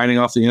 I'm writing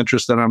off the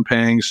interest that I'm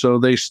paying. So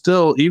they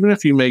still, even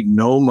if you make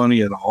no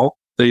money at all,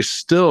 they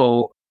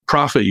still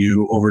profit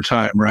you over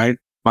time, right?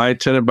 My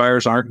tenant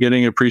buyers aren't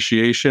getting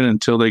appreciation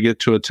until they get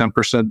to a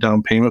 10%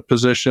 down payment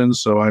position.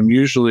 So I'm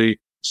usually,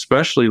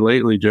 especially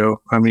lately,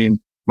 Joe,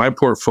 my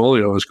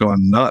portfolio has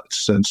gone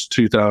nuts since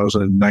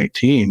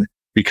 2019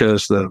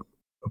 because the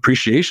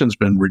appreciation's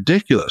been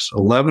ridiculous.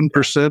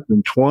 11%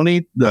 in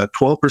 20,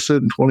 12%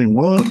 in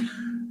 21,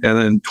 and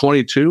then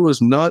 22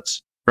 was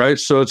nuts, right?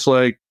 So it's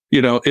like,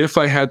 if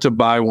I had to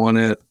buy one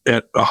at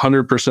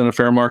 100% of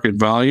fair market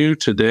value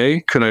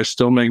today, could I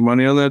still make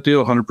money on that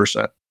deal?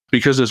 100%.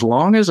 Because as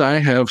long as I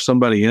have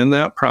somebody in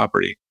that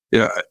property,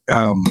 I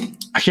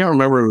can't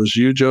remember if it was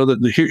you, Joe,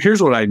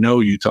 here's what I know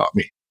you taught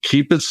me.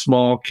 Keep it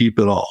small, keep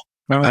it all.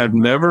 I've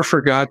never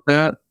forgot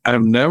that.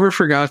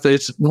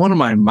 It's one of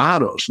my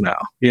mottos now.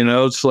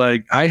 It's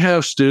like I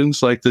have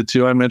students like the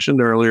two I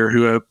mentioned earlier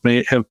who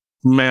have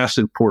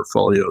massive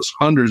portfolios,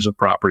 hundreds of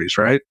properties,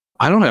 right?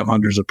 I don't have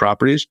hundreds of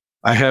properties.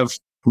 I have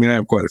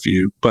quite a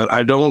few, but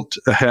I don't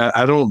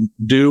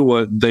do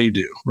what they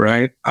do,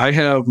 right? I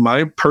have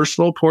my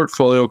personal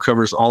portfolio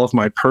covers all of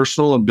my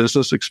personal and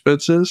business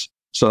expenses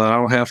so that I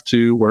don't have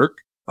to work.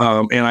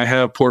 And I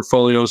have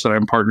portfolios that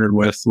I'm partnered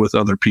with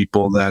other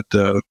people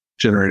that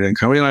generate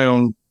income. I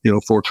own,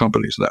 4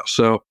 companies now.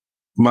 So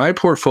my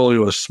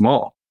portfolio is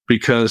small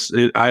because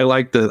I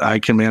like that I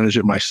can manage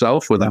it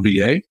myself with a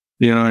VA,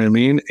 you know what I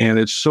mean? And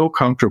it's so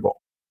comfortable.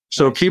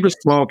 So keep it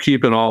small,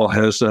 keep it all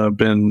has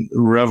been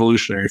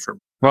revolutionary for me.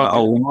 Well,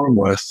 along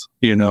with,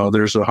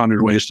 there's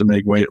 100 ways to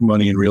make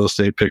money in real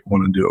estate, pick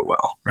one and do it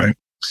well, right?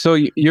 So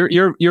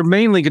you're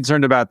mainly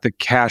concerned about the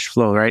cash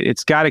flow, right?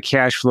 It's got to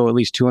cash flow at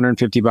least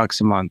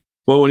 $250 a month.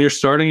 Well, when you're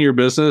starting your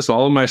business,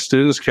 all of my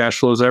students, cash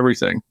flow is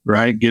everything,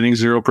 right? Getting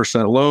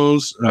 0%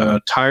 loans,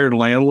 tired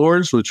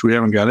landlords, which we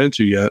haven't got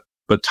into yet,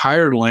 but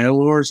tired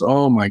landlords,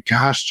 oh my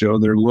gosh, Joe,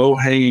 they're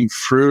low-hanging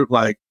fruit,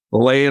 like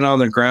laying on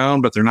the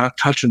ground, but they're not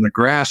touching the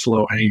grass,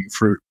 low-hanging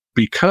fruit,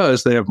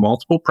 because they have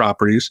multiple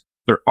properties.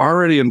 They're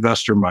already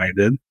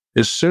investor-minded.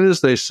 As soon as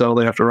they sell,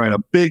 they have to write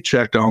a big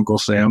check to Uncle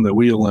Sam that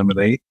we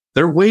eliminate.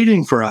 They're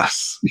waiting for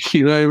us.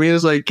 You know what I mean?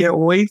 It's like, can't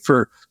wait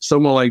for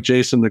someone like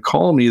Jason to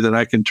call me that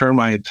I can turn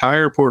my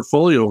entire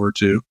portfolio over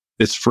to.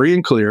 It's free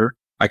and clear.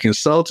 I can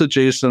sell it to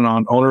Jason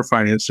on owner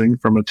financing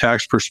from a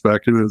tax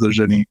perspective if there's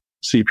any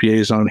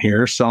CPAs on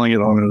here, selling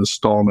it on an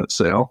installment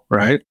sale,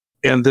 right?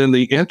 And then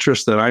the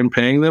interest that I'm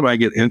paying them, I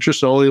get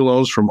interest-only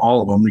loans from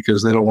all of them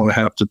because they don't want to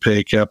have to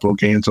pay capital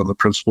gains on the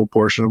principal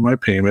portion of my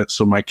payment.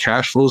 So my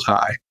cash flow is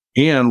high.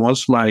 And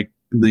once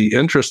the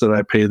interest that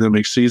I pay them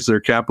exceeds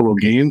their capital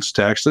gains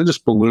tax, they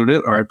just balloon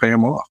it or I pay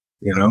them off,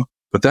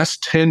 But that's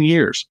 10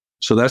 years.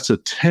 So that's a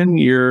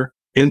 10-year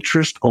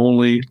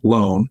interest-only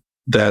loan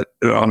that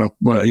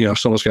if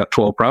someone's got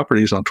 12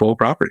 properties on 12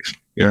 properties,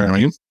 you know what I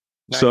mean?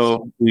 Nice.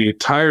 So the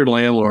tired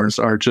landlords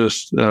are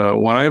just,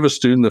 when I have a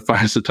student that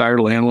finds a tired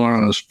landlord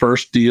on his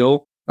first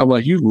deal, I'm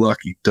like, you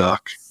lucky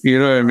duck. You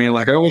know what I mean?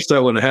 Like, I wish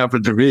that would have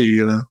happened to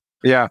me,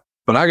 Yeah.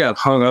 But I got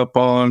hung up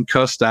on,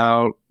 cussed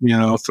out,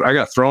 I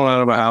got thrown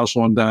out of a house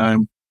one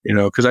time,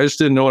 because I just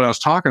didn't know what I was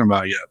talking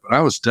about yet, but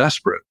I was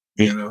desperate,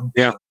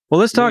 Yeah. Well,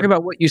 let's talk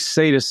about what you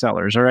say to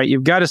sellers. All right.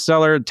 You've got a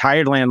seller,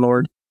 tired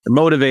landlord, they're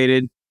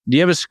motivated. Do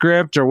you have a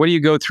script or what do you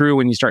go through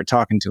when you start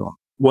talking to them?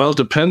 Well, it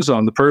depends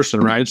on the person,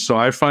 right? So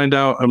I find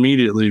out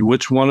immediately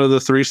which one of the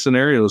 3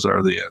 scenarios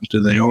are they in.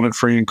 Do they own it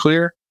free and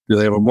clear? Do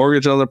they have a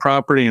mortgage on the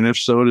property? And if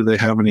so, do they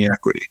have any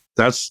equity?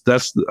 I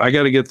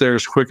got to get there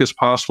as quick as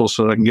possible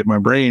so that I can get my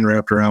brain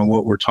wrapped around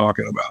what we're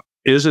talking about.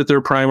 Is it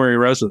their primary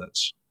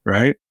residence,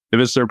 right? If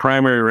it's their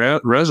primary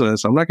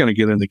residence, I'm not going to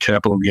get into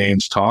capital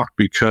gains talk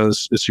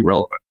because it's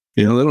irrelevant.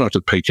 They don't have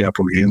to pay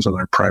capital gains on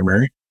their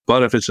primary.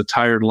 But if it's a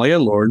tired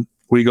landlord,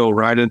 we go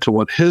right into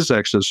what his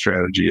exit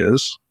strategy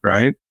is,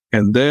 right?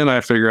 And then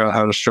I figure out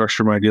how to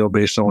structure my deal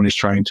based on what he's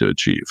trying to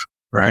achieve,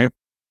 right?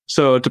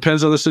 So it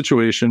depends on the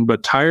situation,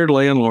 but tired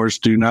landlords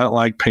do not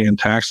like paying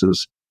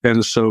taxes.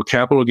 And so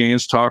capital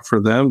gains talk for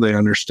them. They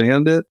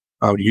understand it.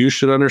 You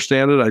should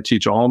understand it. I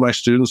teach all my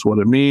students what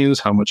it means,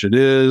 how much it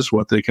is,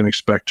 what they can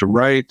expect to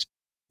write.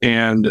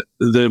 And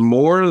the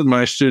more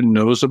my student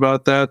knows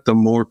about that, the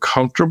more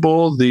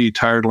comfortable the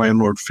tired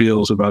landlord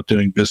feels about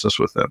doing business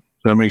with them.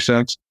 Does that make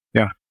sense?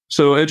 Yeah.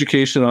 So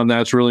education on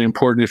that's really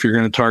important if you're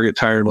going to target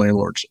tired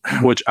landlords,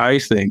 which I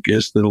think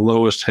is the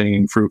lowest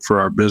hanging fruit for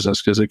our business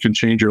because it can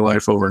change your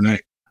life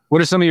overnight.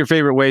 What are some of your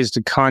favorite ways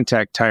to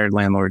contact tired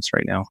landlords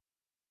right now?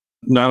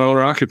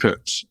 Non-owner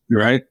occupants,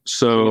 right?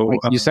 So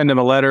you send them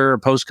a letter, a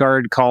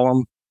postcard, call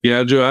them?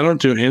 Yeah, Joe, I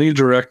don't do any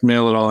direct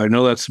mail at all. I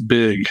know that's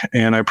big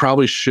and I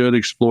probably should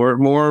explore it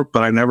more,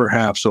 but I never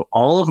have. So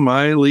all of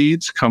my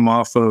leads come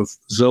off of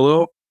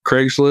Zillow,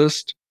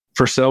 Craigslist,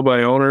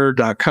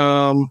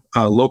 forsalebywowner.com,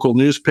 local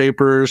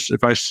newspapers.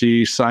 If I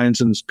see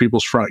signs in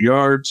people's front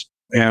yards,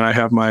 and I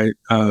have my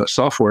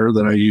software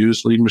that I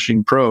use, Lead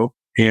Machine Pro.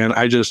 And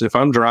if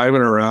I'm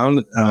driving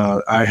around,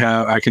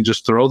 I can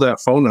just throw that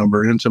phone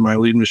number into my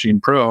Lead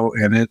Machine Pro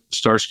and it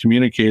starts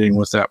communicating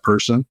with that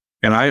person.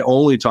 And I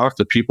only talk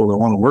to people that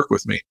want to work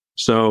with me.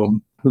 So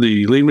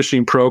the Lead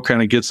Machine Pro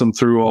kind of gets them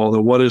through all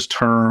the what is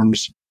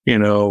terms,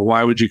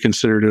 why would you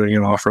consider doing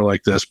an offer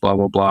like this, blah,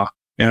 blah, blah.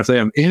 And if they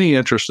have any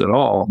interest at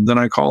all, then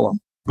I call them.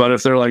 But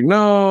if they're like,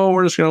 no,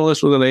 we're just going to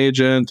list with an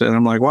agent. And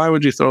I'm like, why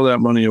would you throw that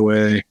money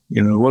away?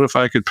 What if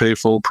I could pay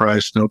full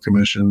price, no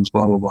commissions,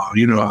 blah, blah, blah.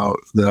 You know how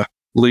the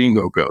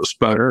lingo goes.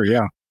 But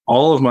yeah,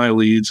 all of my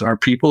leads are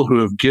people who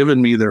have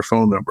given me their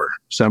phone number.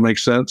 Does that make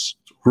sense?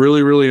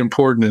 Really, really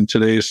important in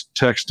today's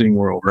texting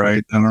world,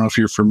 right? I don't know if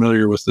you're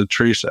familiar with the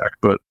Trace Act,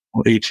 but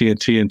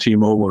AT&T and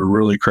T-Mobile are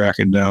really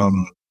cracking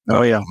down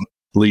on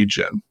lead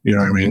gen. You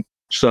know what I mean?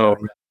 So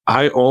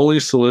I only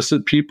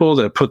solicit people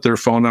that put their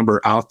phone number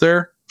out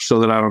there so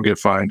that I don't get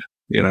fined.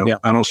 I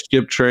don't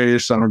skip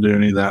trace. I don't do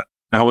any of that.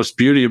 Now, what's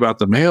beauty about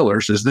the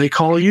mailers is they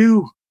call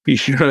you.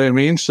 You know what I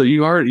mean? So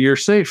you're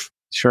safe.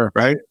 Sure.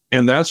 Right.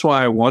 And that's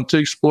why I want to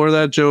explore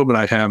that, Joe, but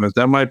I haven't.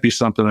 That might be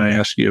something I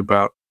ask you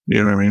about.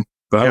 You know what I mean?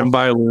 But I don't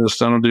buy a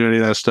list. I don't do any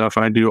of that stuff.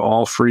 I do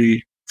all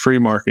free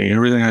marketing.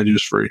 Everything I do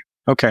is free.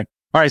 Okay.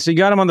 All right. So you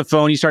got them on the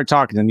phone. You start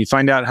talking to them. You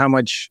find out how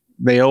much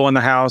they owe on the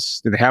house.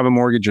 Do they have a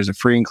mortgage? Or is it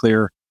free and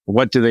clear?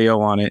 What do they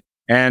owe on it?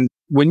 And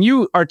when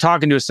you are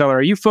talking to a seller,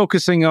 are you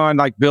focusing on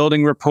like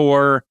building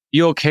rapport?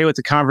 You okay with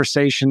the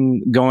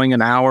conversation going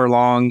an hour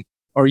long?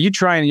 Or are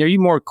you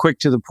more quick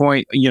to the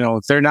point?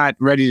 If they're not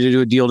ready to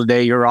do a deal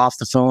today, you're off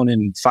the phone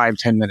in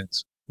 5-10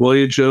 minutes.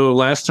 Well, Joe,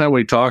 last time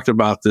we talked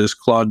about this,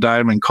 Claude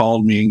Diamond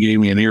called me and gave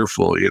me an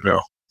earful,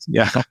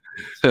 Yeah. I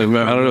don't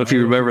know if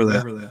you remember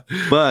that.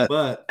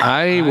 But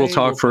I will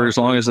talk for as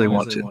long as they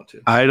want to.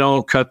 I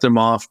don't cut them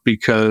off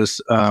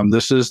because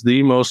this is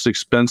the most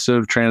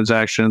expensive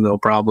transaction they'll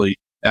probably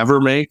ever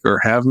make or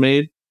have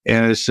made.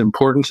 And it's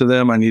important to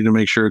them. I need to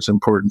make sure it's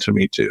important to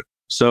me too.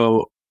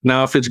 So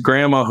now if it's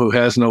grandma who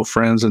has no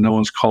friends and no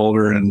one's called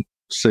her in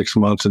 6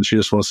 months and she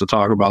just wants to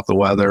talk about the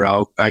weather,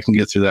 I can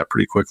get through that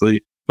pretty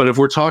quickly. But if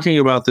we're talking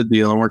about the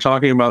deal and we're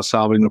talking about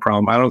solving the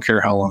problem, I don't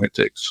care how long it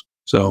takes.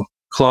 So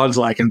Claude's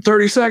like, in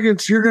 30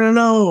 seconds, you're going to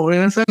know.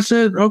 And if that's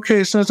it,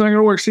 okay, so it's not going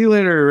to work. See you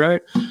later,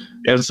 right?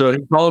 And so he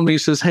called me, he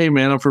says, hey,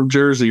 man, I'm from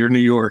Jersey or New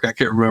York. I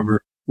can't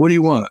remember. What do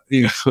you want?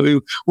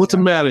 What's the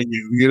matter with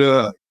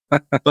you?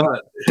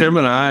 But him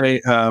and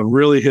I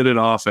really hit it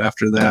off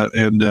after that.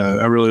 And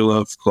I really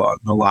love Claude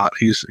a lot.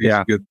 He's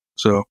good.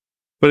 So,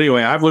 but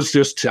anyway,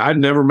 I'd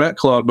never met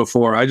Claude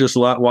before. I just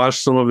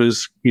watched some of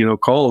his,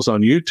 calls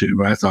on YouTube.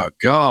 And I thought,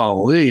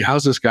 golly,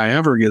 how's this guy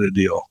ever get a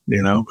deal?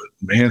 But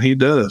man, he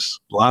does.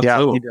 Lots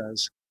of them. He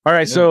does. All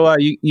right. Yeah. So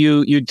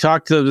you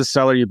talk to the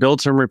seller, you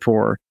build some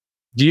rapport.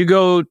 Do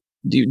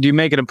you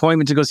make an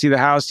appointment to go see the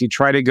house? Do you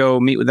try to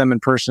go meet with them in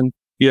person?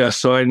 Yeah,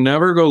 so I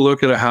never go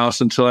look at a house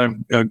until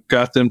I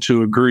got them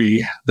to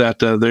agree that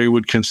they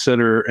would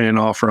consider an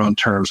offer on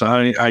terms.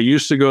 I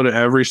used to go to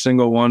every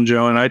single one,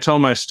 Joe, and I tell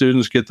my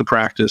students, get the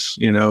practice,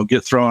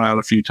 get thrown out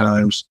a few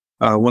times.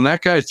 When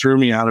that guy threw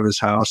me out of his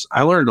house,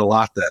 I learned a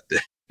lot that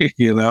day,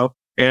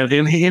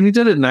 and he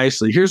did it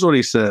nicely. Here's what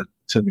he said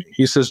to me.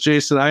 He says,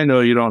 Jason, I know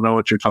you don't know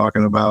what you're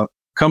talking about.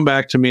 Come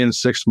back to me in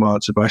 6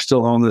 months. If I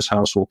still own this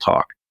house, we'll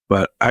talk.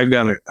 But I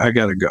gotta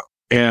go.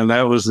 And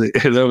that was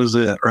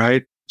it,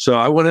 right? So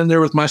I went in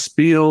there with my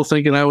spiel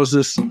thinking I was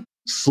this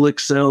slick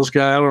sales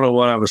guy. I don't know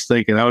what I was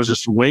thinking. I was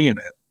just winging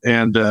it.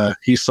 And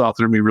he saw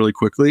through me really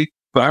quickly.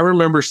 But I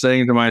remember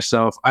saying to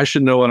myself, I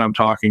should know what I'm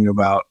talking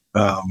about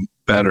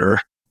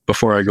better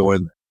before I go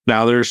in there.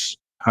 Now,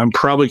 I'm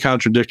probably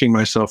contradicting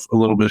myself a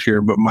little bit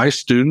here, but my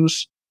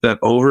students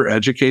that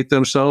overeducate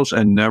themselves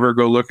and never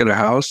go look at a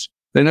house,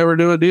 they never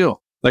do a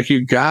deal. Like,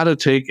 you got to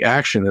take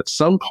action. At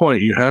some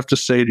point, you have to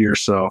say to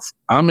yourself,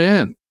 I'm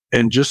in,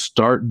 and just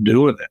start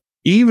doing it.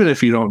 Even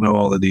if you don't know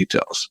all the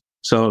details.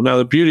 So now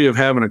the beauty of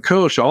having a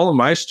coach, all of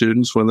my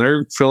students, when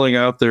they're filling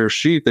out their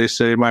sheet, they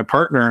say, my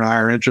partner and I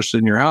are interested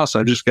in your house.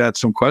 I just got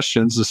some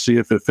questions to see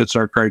if it fits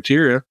our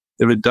criteria.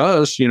 If it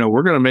does,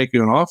 we're going to make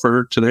you an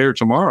offer today or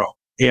tomorrow.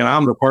 And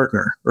I'm the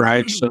partner,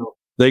 right? So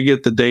they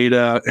get the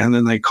data and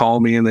then they call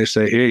me and they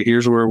say, hey,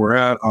 here's where we're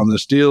at on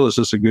this deal. Is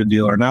this a good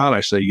deal or not?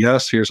 I say,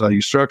 yes, here's how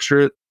you structure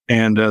it.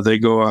 And they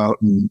go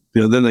out and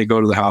then they go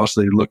to the house,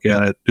 they look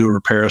at it, do a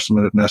repair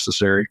estimate if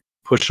necessary,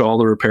 push all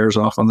the repairs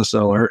off on the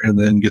seller, and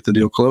then get the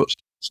deal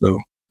closed. So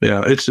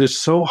yeah, it's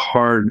so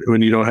hard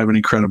when you don't have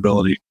any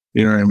credibility.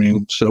 You know what I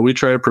mean? So we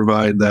try to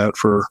provide that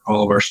for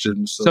all of our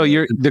students. So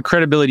the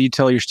credibility you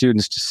tell your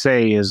students to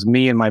say is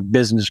me and my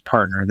business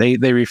partner.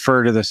 They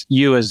refer to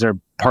you as their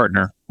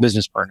partner,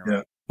 business partner.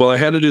 Yeah. Well, I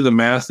had to do the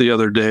math the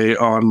other day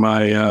on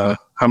my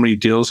how many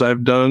deals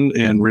I've done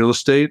in real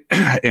estate.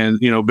 And,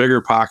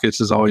 Bigger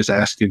Pockets is always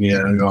asking you,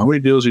 how many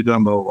deals you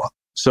done, blah, blah, blah.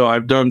 So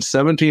I've done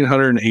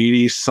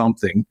 1,780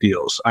 something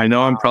deals. I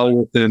know I'm probably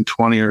within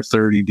 20 or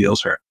 30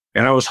 deals here.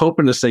 And I was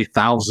hoping to say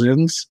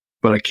thousands,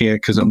 but I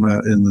can't because I'm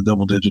not in the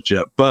double digits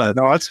yet. But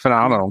no, that's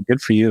phenomenal.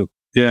 Good for you.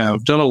 Yeah,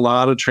 I've done a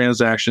lot of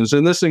transactions.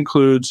 And this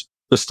includes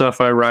the stuff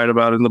I write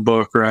about in the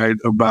book, right?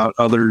 About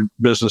other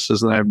businesses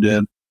that I've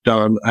done.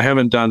 I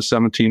haven't done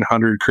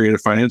 1,700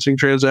 creative financing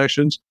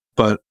transactions,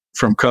 but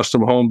from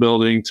custom home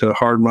building to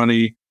hard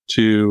money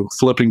to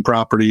flipping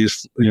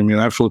properties.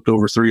 I've flipped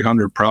over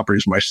 300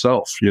 properties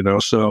myself,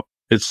 so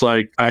it's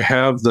like I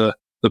have the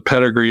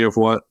pedigree of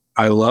what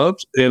I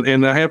loved.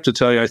 And I have to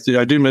tell you,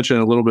 I do mention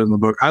it a little bit in the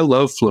book. I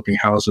love flipping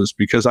houses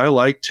because I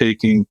like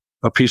taking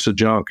a piece of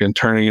junk and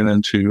turning it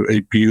into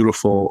a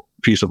beautiful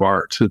piece of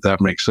art, if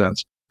that makes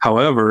sense.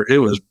 However, it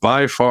was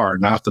by far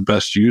not the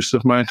best use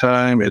of my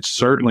time. It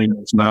certainly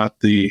was not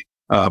the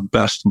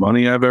best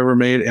money I've ever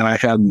made. And I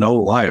had no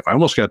life. I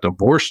almost got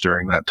divorced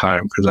during that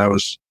time because I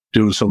was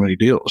doing so many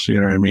deals, you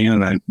know what I mean?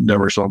 And I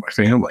never saw my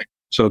family.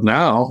 So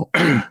now,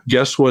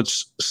 guess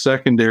what's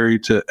secondary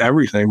to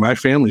everything? My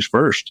family's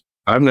first.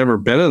 I've never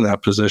been in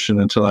that position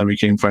until I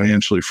became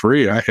financially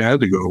free. I had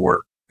to go to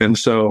work. And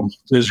so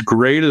as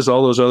great as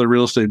all those other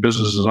real estate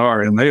businesses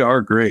are, and they are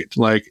great,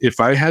 like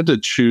if I had to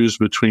choose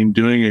between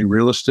doing a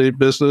real estate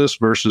business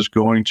versus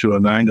going to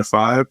a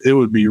 9-to-5, it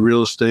would be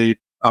real estate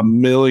a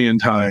million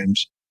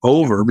times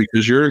over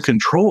because you're in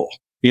control.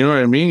 You know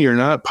what I mean? You're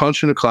not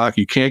punching a clock.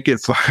 You can't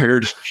get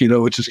fired,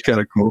 which is kind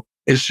of cool.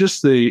 It's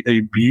just a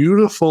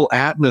beautiful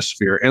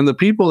atmosphere. And the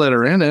people that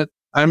are in it,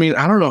 I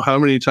don't know how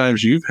many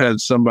times you've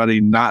had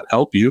somebody not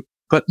help you,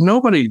 but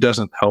nobody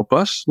doesn't help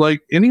us.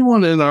 Like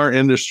anyone in our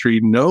industry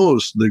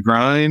knows the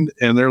grind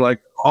and they're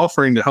like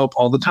offering to help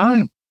all the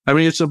time.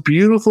 It's a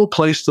beautiful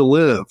place to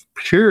live,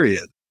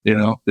 period.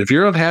 If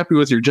you're unhappy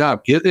with your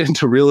job, get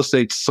into real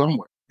estate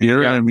somewhere. You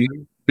know what I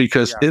mean?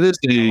 Because it is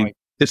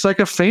it's like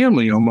a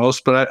family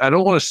almost, but I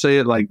don't want to say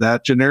it like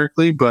that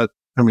generically. But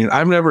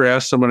I've never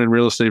asked someone in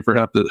real estate for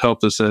help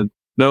that said,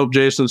 nope,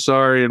 Jason,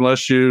 sorry,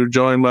 unless you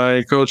join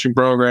my coaching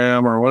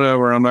program or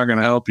whatever, I'm not going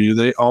to help you.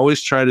 They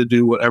always try to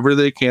do whatever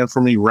they can for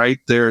me right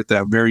there at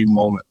that very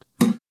moment,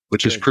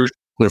 which is crucial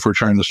if we're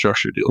trying to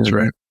structure deals,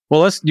 right?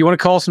 Well, you want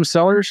to call some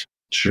sellers?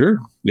 Sure.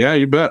 Yeah,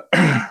 you bet.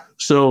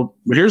 So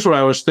here's what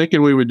I was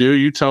thinking we would do.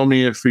 You tell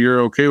me if you're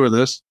okay with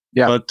this.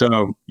 Yeah. But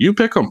you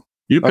pick them.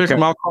 You pick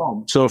them, I'll call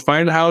them. So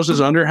find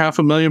houses under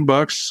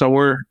 $500,000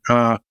 somewhere.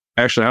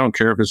 Actually, I don't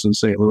care if it's in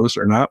St. Louis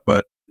or not,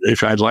 but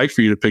if I'd like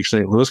for you to pick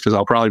St. Louis, because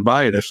I'll probably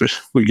buy it if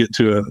we get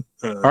to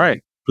all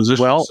right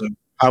position. Well, so.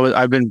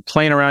 I've been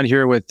playing around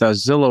here with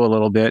Zillow a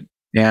little bit,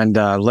 and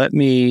let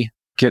me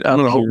get up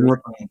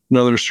here.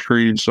 Another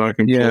screen so I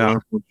can pull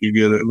up what you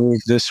get it. Move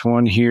this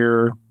one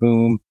here.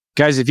 Boom.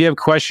 Guys, if you have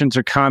questions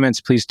or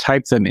comments, please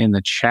type them in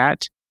the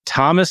chat.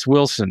 Thomas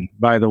Wilson,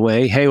 by the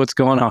way. Hey, what's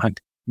going on?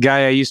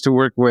 Guy I used to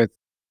work with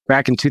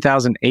back in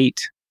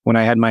 2008 when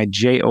I had my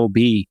JOB.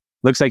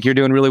 Looks like you're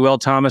doing really well,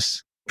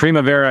 Thomas.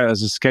 Primavera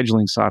is a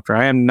scheduling software.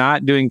 I am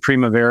not doing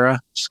Primavera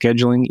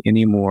scheduling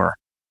anymore.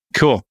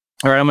 Cool.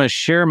 All right, I'm going to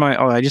share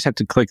I just have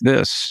to click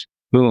this.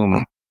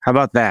 Boom. How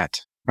about that?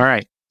 All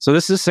right. So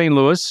this is St.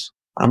 Louis.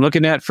 I'm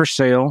looking at for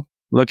sale,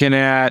 looking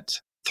at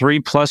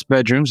 3+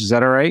 bedrooms. Is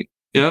that all right?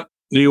 Yeah.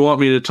 Do you want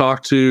me to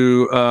talk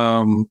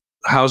to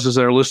houses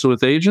that are listed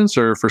with agents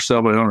or for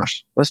sale by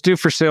owners? Let's do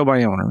for sale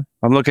by owner.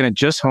 I'm looking at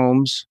just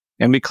homes,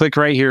 and we click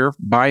right here,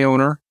 buy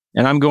owner,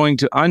 and I'm going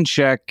to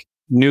uncheck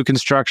new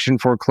construction,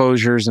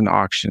 foreclosures, and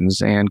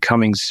auctions, and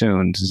coming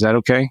soon. Is that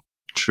okay?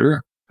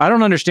 Sure. I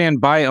don't understand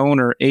buy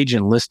owner,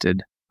 agent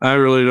listed. I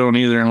really don't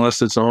either,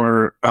 unless it's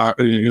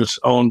it's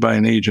owned by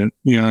an agent.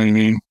 You know what I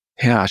mean?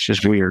 Yeah, it's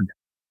just weird.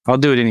 I'll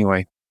do it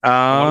anyway.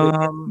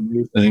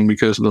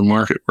 Because of the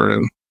market we're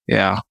in.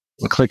 Yeah.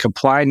 We'll click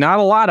apply. Not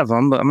a lot of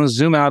them, but I'm going to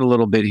zoom out a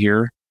little bit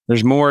here.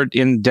 There's more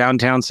in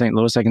downtown St.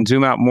 Louis. I can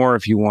zoom out more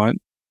if you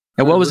want.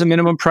 And what was the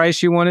minimum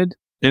price you wanted?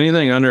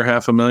 Anything under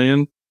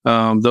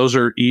 $500,000. Those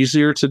are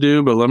easier to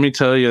do, but let me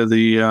tell you,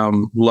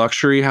 the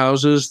luxury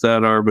houses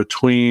that are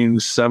between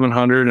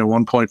 700 and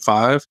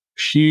 1.5,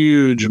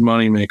 huge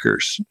money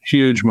makers.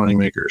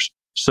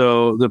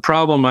 So the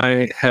problem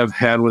I have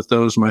had with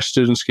those, my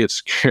students get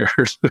scared,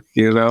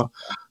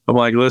 I'm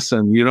like,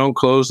 listen, you don't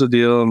close the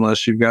deal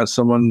unless you've got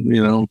someone,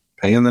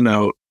 paying the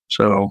note.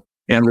 So,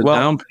 and the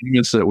down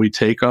payments that we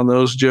take on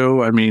those,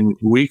 Joe, I mean,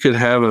 we could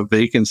have a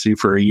vacancy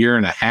for a year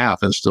and a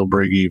half and still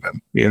break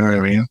even. You know what I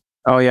mean?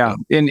 Oh, yeah.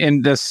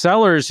 And the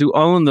sellers who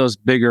own those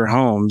bigger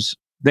homes,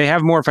 they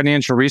have more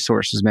financial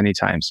resources many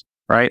times,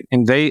 right?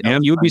 And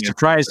you'd be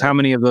surprised how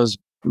many of those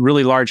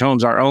really large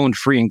homes are owned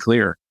free and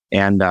clear.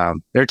 And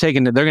they're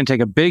going to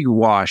take a big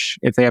wash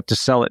if they have to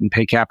sell it and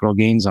pay capital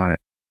gains on it.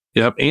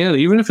 Yep. And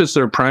even if it's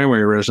their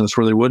primary residence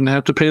where they wouldn't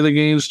have to pay the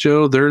gains,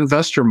 Joe, they're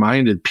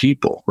investor-minded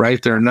people,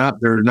 right? They're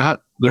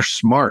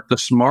smart. The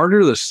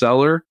smarter the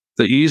seller,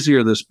 the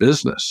easier this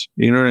business.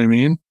 You know what I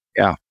mean?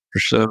 Yeah.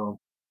 So,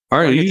 all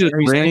right. You just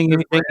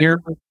anything here?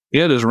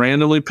 Yeah, just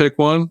randomly pick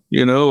one,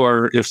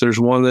 or if there's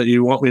one that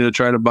you want me to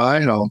try to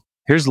buy,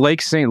 Here's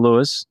Lake St.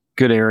 Louis.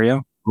 Good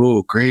area.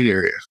 Oh, great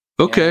area.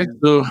 Okay. Yeah.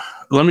 So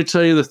let me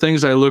tell you the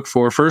things I look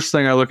for. First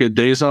thing, I look at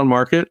days on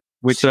market,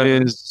 which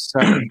is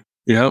 7.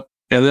 Yep.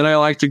 And then I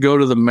like to go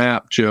to the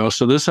map, Joe.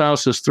 So this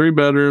house is 3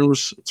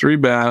 bedrooms, 3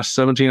 baths,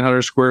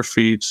 1,700 square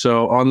feet.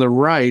 So on the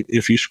right,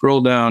 if you scroll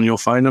down, you'll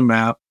find a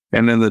map.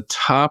 And in the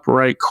top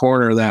right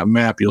corner of that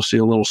map, you'll see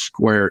a little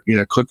square.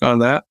 Click on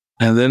that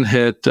and then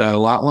hit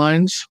lot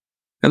lines.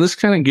 And this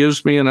kind of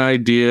gives me an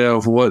idea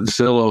of what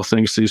Zillow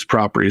thinks these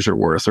properties are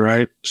worth,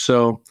 right?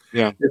 So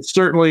yeah, it's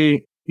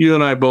certainly, you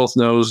and I both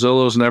know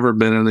Zillow's never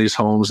been in these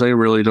homes. They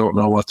really don't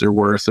know what they're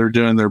worth. They're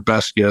doing their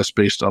best guess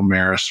based on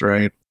Maris,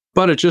 right?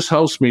 But it just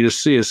helps me to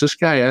see, is this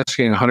guy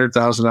asking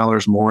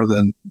 $100,000 more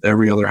than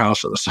every other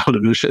house in the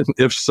subdivision?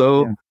 If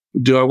so,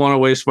 do I want to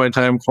waste my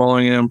time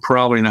calling him?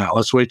 Probably not.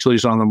 Let's wait till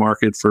he's on the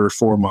market for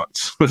 4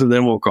 months.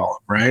 Then we'll call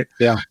him, right?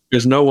 Yeah.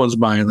 Because no one's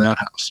buying that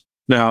house.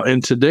 Now,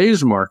 in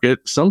today's market,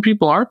 some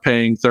people are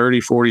paying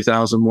 $30,000,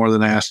 $40,000 more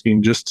than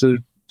asking just to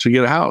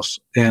get a house.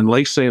 And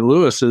Lake St.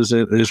 Louis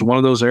is one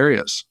of those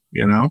areas,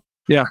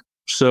 Yeah.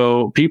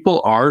 So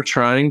people are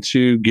trying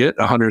to get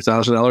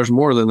 $100,000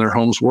 more than their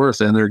home's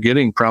worth, and they're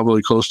getting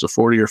probably close to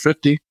 40 or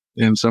 50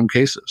 in some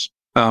cases.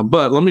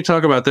 But let me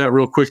talk about that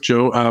real quick,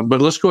 Joe.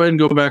 But let's go ahead and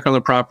go back on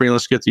the property and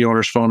let's get the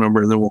owner's phone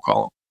number and then we'll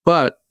call them.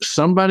 But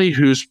somebody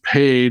who's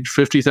paid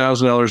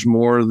 $50,000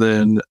 more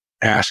than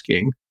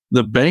asking,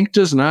 the bank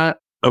does not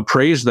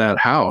appraise that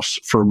house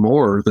for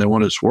more than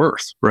what it's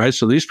worth, right?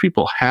 So these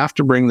people have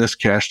to bring this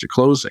cash to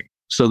closing.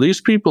 So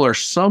these people are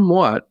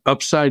somewhat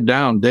upside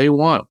down day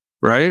one,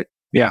 right?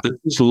 Yeah. This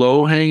is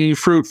low-hanging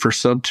fruit for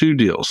sub 2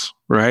 deals,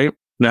 right?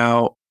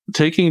 Now,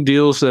 taking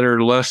deals that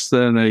are less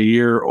than a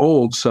year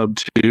old, sub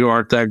 2,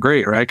 aren't that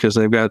great, right? Because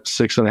they've got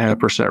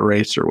 6.5%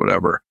 rates or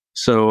whatever.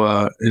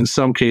 So in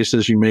some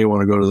cases, you may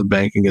want to go to the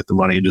bank and get the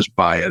money and just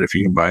buy it if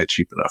you can buy it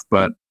cheap enough.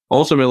 But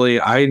ultimately,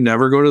 I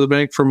never go to the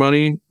bank for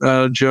money,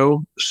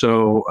 Joe.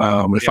 So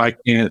if I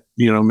can't,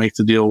 make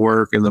the deal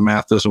work and the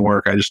math doesn't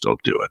work, I just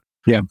don't do it.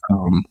 Yeah.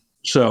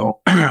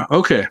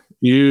 Okay.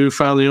 You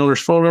found the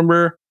owner's phone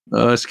number.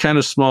 It's kind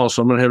of small,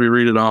 so I'm going to have you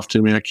read it off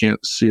to me. I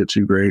can't see it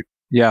too great.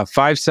 Yeah,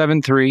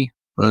 573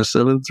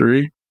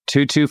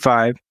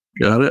 225.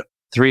 Got it.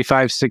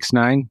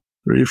 3569.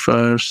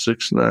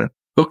 3569.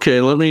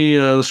 Okay, let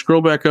me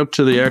scroll back up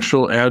to the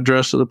actual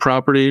address of the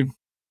property.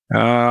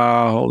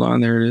 Hold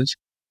on, there it is.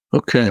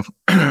 Okay.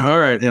 All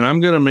right, and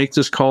I'm going to make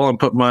this call and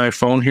put my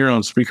phone here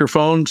on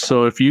speakerphone.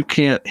 So if you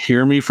can't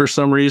hear me for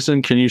some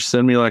reason, can you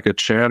send me like a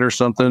chat or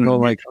something? I'll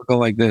go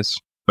like this.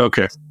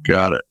 Okay,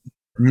 got it.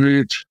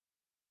 Right.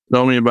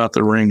 Tell me about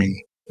the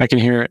ringing. I can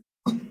hear it.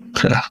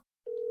 Hi,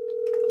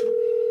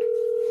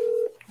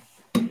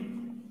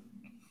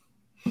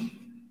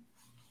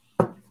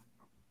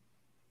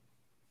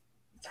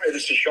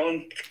 this is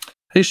Sean.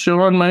 Hey,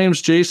 Sean, my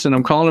name's Jason.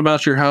 I'm calling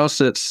about your house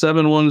at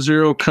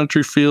 710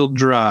 Countryfield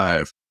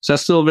Drive. Is that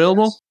still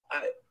available?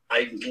 Yes.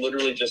 I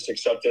literally just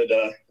accepted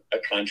a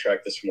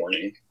contract this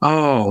morning.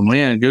 Oh,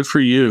 man, good for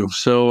you.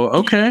 So,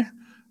 okay.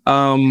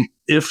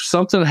 If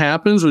something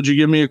happens, would you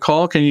give me a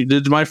call?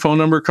 Did my phone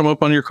number come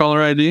up on your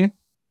caller ID?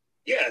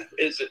 Yeah.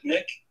 Is it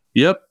Nick?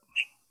 Yep.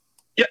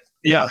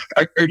 Yeah.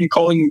 Are you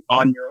calling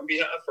on your own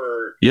behalf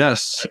or?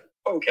 Yes.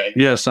 Okay.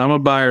 Yes, I'm a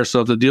buyer.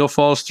 So if the deal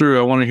falls through,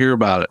 I want to hear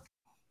about it.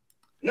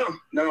 No.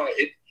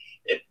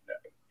 It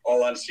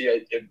all honesty,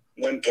 it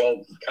went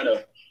well. Kind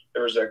of,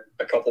 there was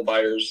a couple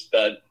buyers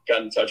that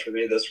got in touch with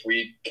me this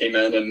week, came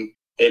in and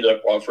they ended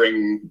up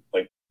offering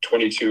like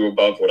 22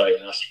 above what I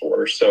asked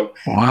for. So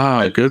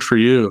wow, good for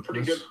you.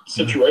 Pretty good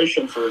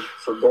situation for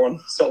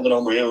selling it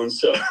on my own.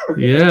 So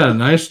yeah,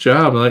 nice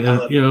job. Like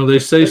they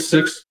say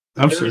six.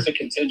 There is a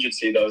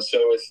contingency though, so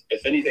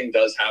if anything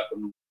does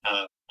happen,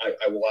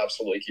 I will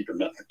absolutely keep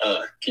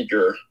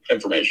your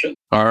information.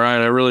 All right,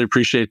 I really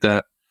appreciate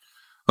that.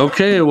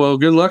 Okay, well,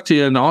 good luck to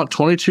you. And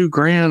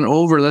 $22,000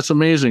 over. That's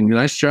amazing.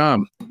 Nice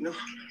job. No,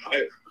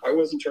 I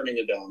wasn't turning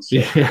it down. So.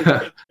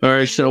 Yeah. All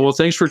right. So, well,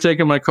 thanks for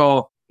taking my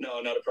call. No,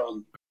 not a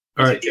problem.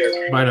 All right.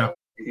 Bye now.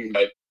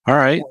 Bye. All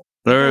right.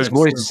 His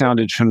voice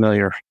sounded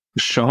familiar.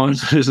 Sean.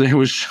 His name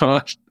was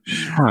Sean.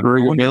 I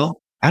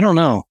don't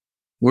know.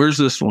 Where's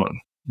this one?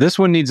 This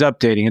one needs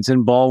updating. It's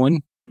in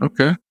Baldwin.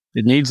 Okay.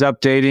 It needs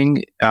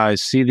updating.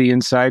 See the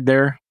inside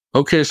there?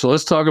 Okay, so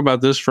let's talk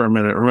about this for a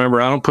minute. Remember,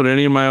 I don't put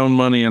any of my own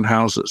money in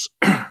houses,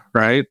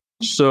 right?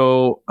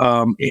 So,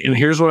 and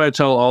here's what I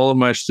tell all of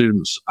my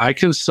students. I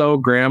can sell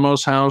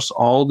grandma's house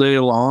all day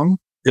long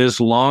as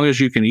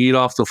you can eat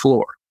off the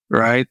floor,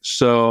 right?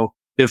 So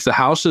if the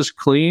house is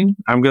clean,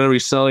 I'm going to be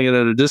selling it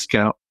at a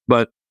discount.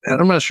 But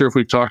I'm not sure if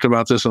we talked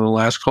about this on the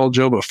last call,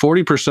 Joe, but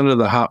 40% of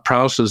the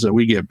houses that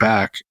we get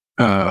back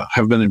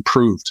have been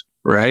improved,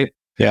 right?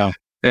 Yeah.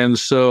 And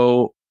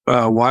so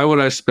why would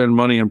I spend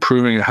money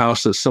improving a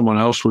house that someone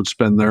else would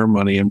spend their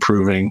money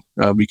improving?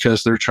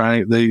 Because they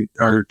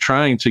are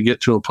trying to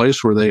get to a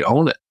place where they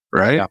own it,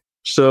 right? Yeah.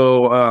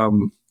 So, I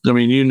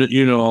mean,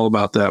 you know all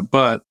about that.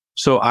 But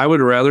so I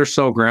would rather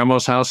sell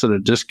grandma's house at a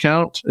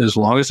discount as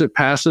long as it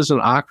passes an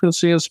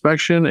occupancy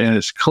inspection and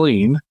it's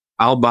clean.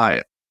 I'll buy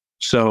it.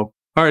 So,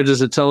 all right,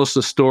 does it tell us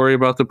the story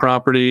about the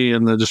property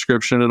and the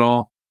description at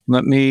all?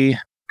 Let me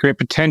create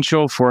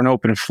potential for an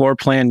open floor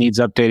plan. Needs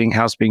updating.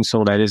 House being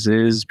sold as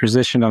is.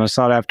 Positioned on a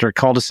sought after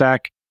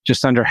cul-de-sac,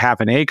 just under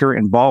half an acre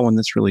in Baldwin.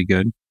 That's really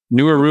good.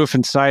 Newer roof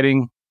and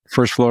siding.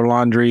 First floor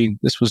laundry.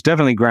 This was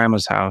definitely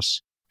grandma's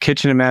house.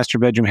 Kitchen and master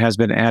bedroom has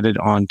been added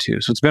on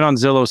to. So it's been on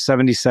Zillow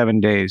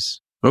 77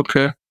 days.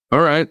 Okay.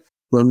 All right.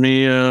 Let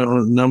me,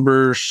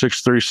 number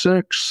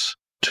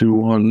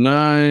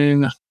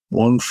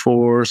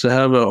 636-219-14. Does it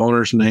have an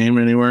owner's name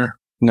anywhere?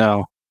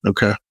 No.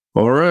 Okay.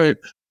 All right.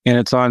 And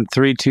it's on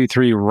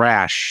 323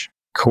 Rash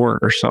Court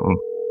or something.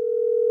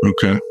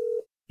 Okay.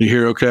 You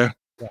hear okay?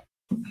 Yeah.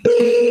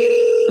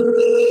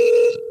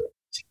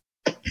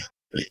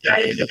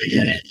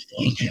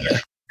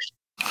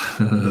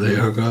 They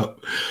hung up.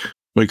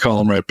 We call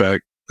them right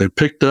back. They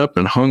picked up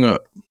and hung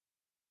up.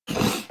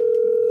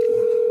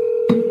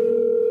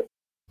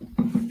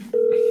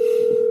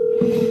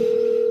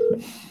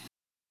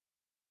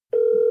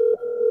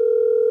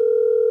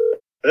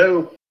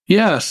 Hello.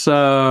 Yes,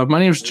 my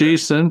name's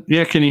Jason.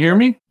 Yeah, can you hear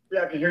me?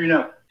 Yeah, I can hear you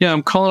now. Yeah,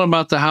 I'm calling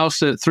about the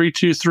house at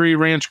 323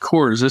 Ranch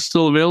Court. Is this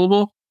still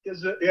available?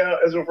 Yeah,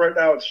 as of right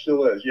now, it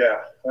still is. Yeah.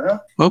 Uh-huh.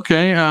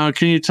 Okay.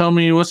 Can you tell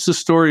me what's the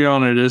story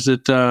on it? Is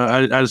it?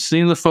 I've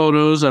seen the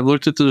photos. I've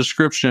looked at the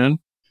description.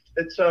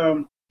 It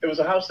was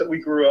a house that we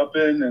grew up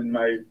in, and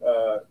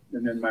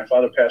then my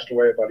father passed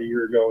away about a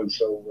year ago, and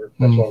so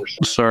that's why we're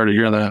selling. Sorry to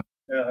hear that.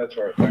 Yeah, that's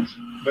all right. Thanks.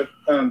 But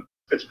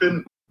it's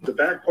been the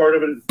back part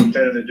of it had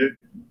an addition.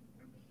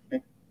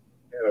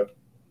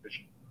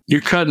 You're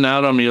cutting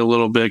out on me a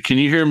little bit. Can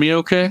you hear me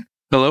okay?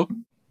 Hello?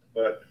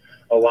 But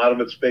a lot of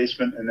it's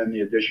basement, and then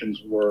the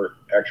additions were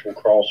actual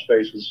crawl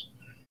spaces.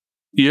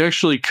 You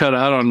actually cut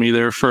out on me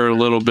there for a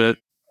little bit.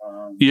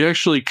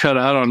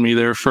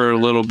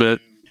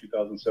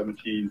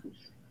 2017,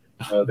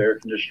 the air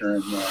conditioner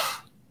and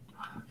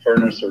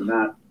furnace are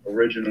not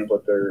original,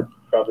 but they're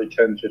probably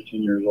 10,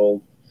 15 years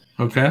old.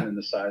 Okay. And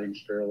the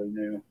siding's fairly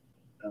new.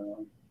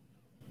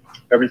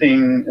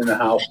 Everything in the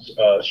house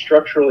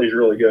structurally is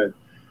really good.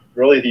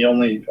 Really, the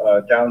only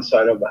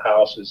downside of the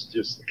house is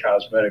just the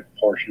cosmetic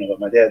portion of it.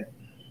 My dad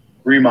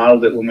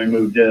remodeled it when we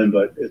moved in,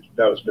 but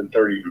that was been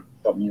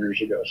 30-something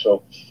years ago.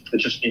 So it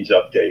just needs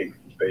updating,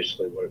 is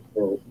basically what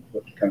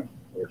kind of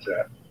where it's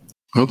at.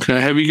 Okay.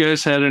 Have you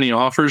guys had any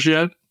offers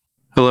yet?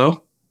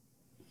 Hello?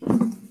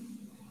 Can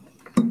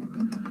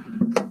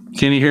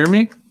you hear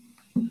me?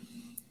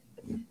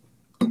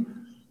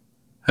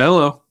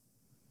 Hello?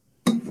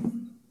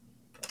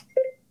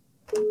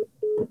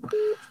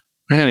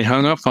 Man, he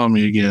hung up on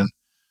me again.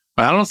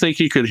 I don't think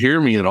he could hear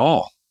me at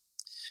all.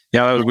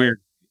 Yeah, that was weird.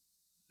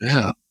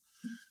 Yeah.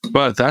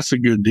 But that's a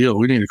good deal.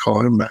 We need to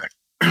call him back.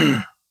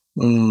 You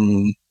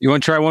want to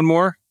try one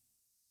more?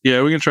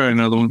 Yeah, we can try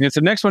another one. If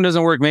the next one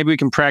doesn't work, maybe we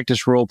can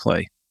practice role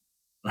play.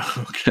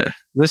 Okay.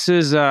 This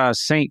is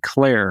St.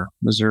 Clair,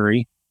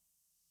 Missouri.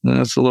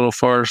 That's a little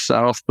far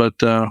south, but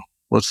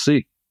let's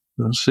see.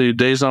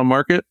 Days on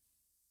market?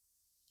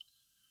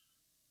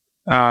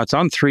 It's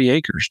on 3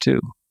 acres,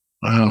 too.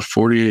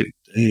 48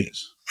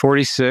 days.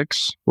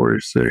 46.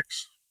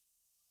 46.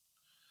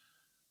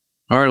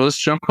 All right, let's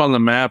jump on the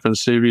map and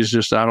see if he's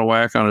just out of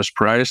whack on his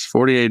price.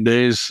 48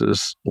 days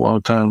is a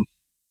long time.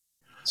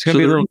 It's going to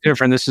be a little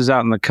different. This is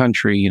out in the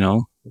country, you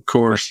know. Of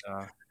course.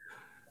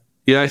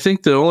 Yeah, I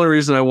think the only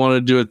reason I want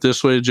to do it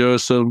this way, Joe,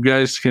 is so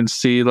guys can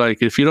see,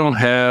 like, if you don't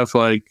have,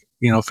 like,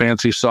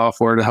 fancy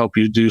software to help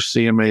you do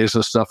CMAs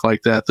and stuff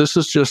like that, this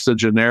is just a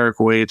generic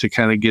way to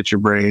kind of get your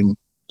brain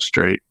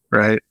straight,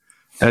 right?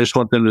 I just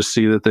want them to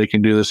see that they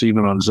can do this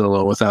even on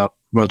Zillow without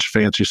much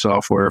fancy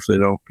software if they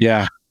don't.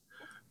 Yeah.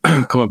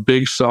 I'm a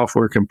big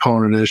software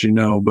component, as you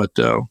know, but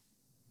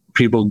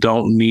people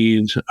don't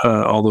need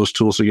all those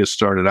tools to get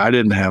started. I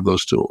didn't have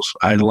those tools.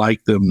 I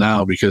like them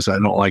now because I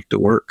don't like to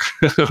work.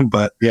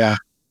 But yeah.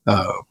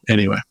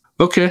 Anyway,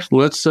 okay,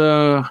 let's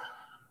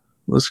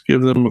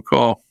give them a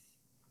call.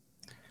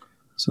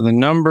 So the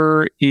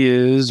number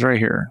is right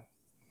here.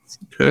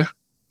 Okay.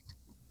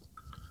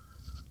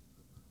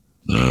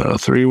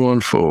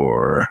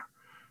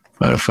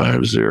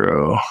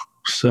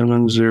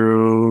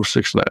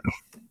 314-550-7069.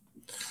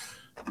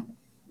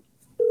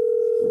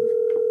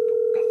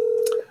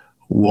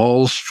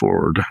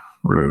 Wallsford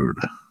Road.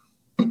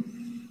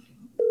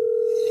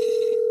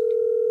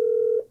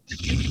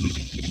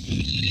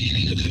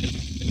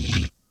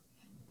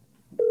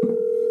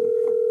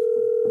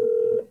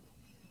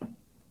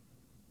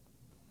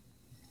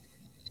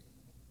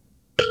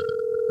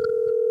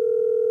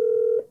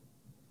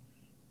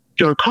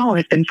 Your call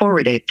has been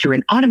forwarded to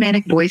an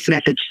automatic voice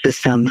message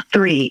system.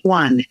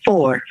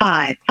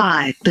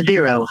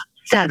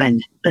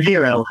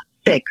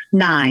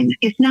 31455077069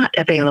 is not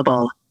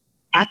available.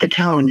 At the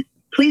tone,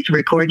 please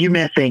record your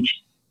message.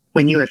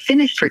 When you have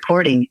finished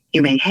recording,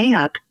 you may hang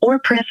up or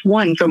press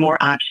 1 for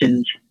more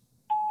options.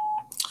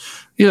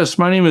 Yes,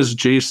 my name is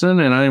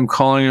Jason, and I am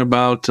calling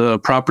about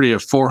property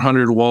at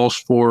 400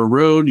 Wallsford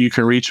Road. You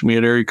can reach me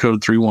at area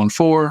code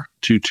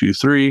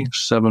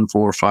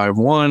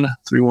 314-223-7451,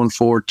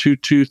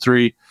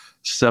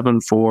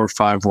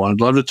 314-223-7451.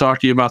 I'd love to talk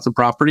to you about the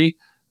property.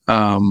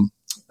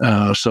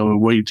 So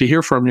wait to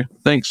hear from you.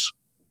 Thanks.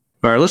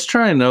 All right, let's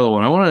try another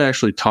one. I want to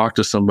actually talk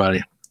to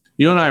somebody.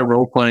 You and I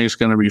role playing is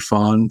going to be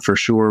fun for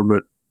sure,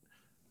 but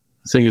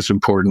I think it's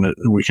important that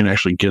we can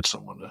actually get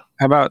someone to.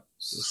 How about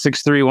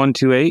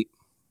 63128?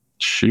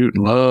 Shoot,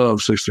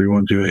 love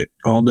 63128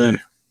 all day.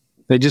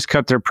 They just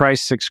cut their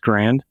price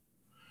 $6,000.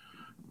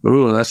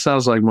 Ooh, that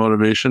sounds like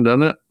motivation,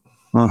 doesn't it?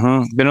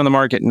 Been on the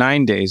market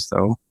 9 days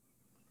though.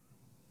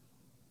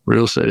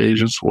 Real estate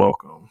agents,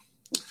 welcome. All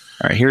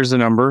right, here's the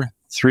number: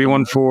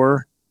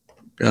 314.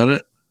 Got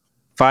it.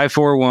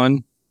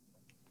 541.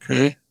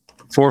 Okay.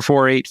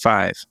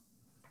 4485.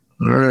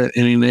 All right.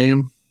 Any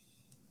name?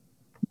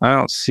 I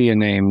don't see a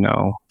name.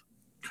 No.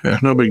 Okay.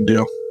 No big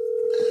deal.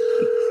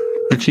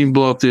 Can you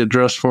blow up the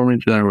address for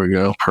me? There we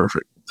go.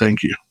 Perfect.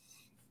 Thank you.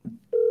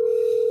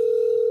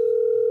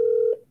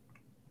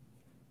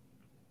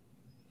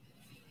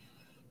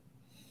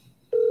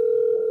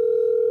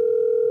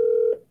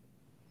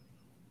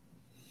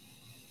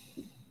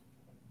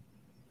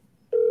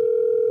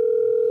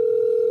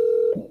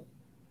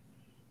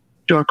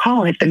 Your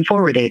call has been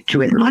forwarded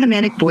to an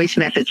automatic voice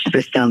message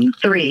system.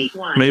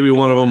 314. Maybe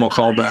one of them will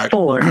call back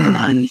while we're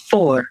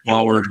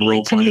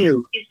role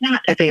playing. Is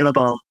not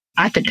available.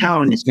 At the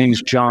tone, His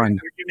name's John.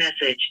 your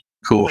message.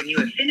 Cool. When you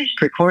have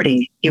finished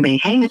recording, you may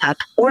hang up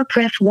or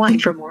press 1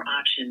 for more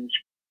options.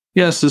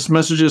 Yes, this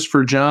message is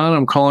for John.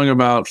 I'm calling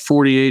about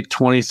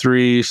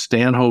 4823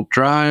 Stanhope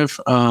Drive.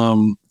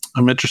 I'm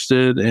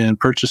interested in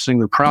purchasing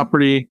the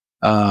property.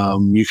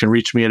 You can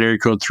reach me at area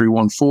code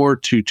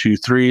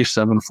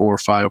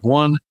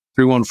 314-223-7451,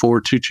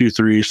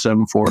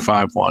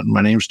 314-223-7451.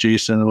 My name's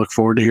Jason. I look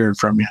forward to hearing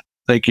from you.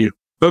 Thank you.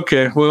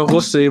 Okay, well,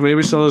 we'll see.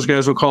 Maybe some of those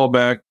guys will call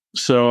back.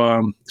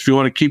 So if you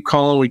want to keep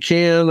calling, we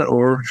can,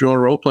 or if you want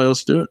to role play,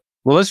 let's do it.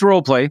 Well, let's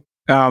role play.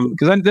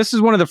 Because this is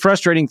one of the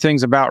frustrating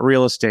things about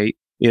real estate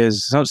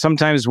is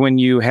sometimes when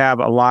you have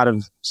a lot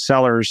of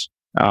sellers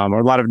or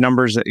a lot of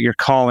numbers that you're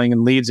calling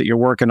and leads that you're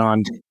working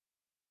on,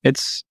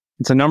 it's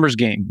a numbers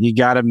game. You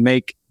got to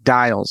make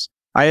dials.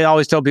 I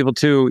always tell people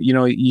too,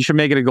 you should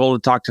make it a goal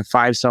to talk to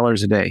 5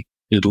 sellers a day.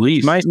 At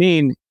least. Might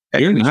mean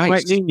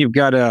you've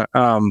got to,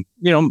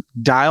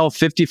 dial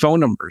 50 phone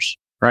numbers,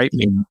 right?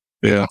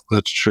 Yeah,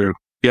 that's true.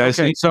 Yeah, I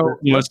think so.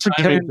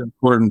 Timing is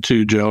important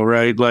too, Joe.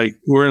 Right? Like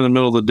we're in the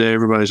middle of the day,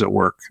 everybody's at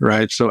work,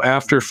 right? So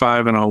after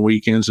 5 and on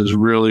weekends is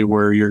really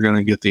where you're going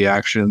to get the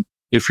action.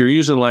 If you're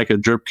using like a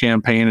drip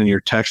campaign and you're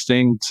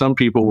texting, some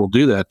people will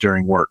do that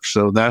during work.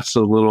 So that's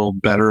a little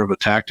better of a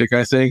tactic,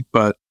 I think.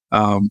 But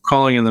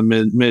calling in the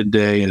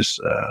midday is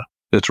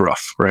it's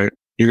rough, right?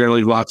 You're going to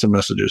leave lots of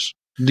messages.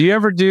 Do you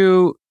ever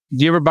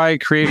buy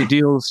Creative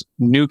Deals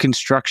new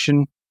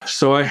construction?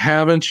 So I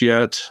haven't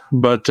yet,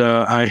 but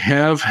I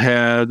have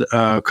had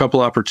a couple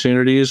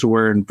opportunities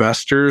where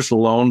investors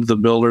loaned the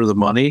builder the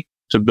money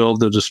to build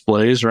the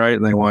displays, right?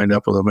 And they wind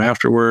up with them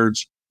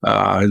afterwards.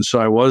 And so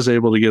I was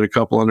able to get a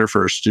couple under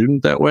for a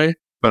student that way,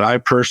 but I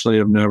personally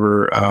have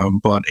never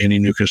bought any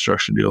new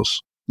construction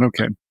deals.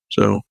 Okay.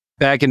 So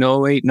back in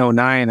 08 and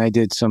 09, I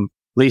did some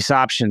lease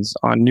options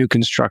on new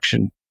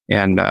construction,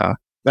 and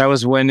that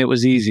was when it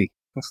was easy.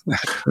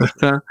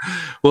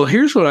 Well,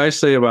 here's what I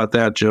say about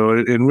that, Joe,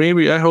 and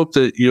maybe I hope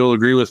that you'll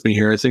agree with me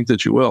here. I think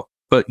that you will,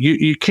 but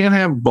you can't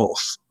have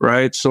both,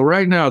 right? So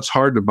right now it's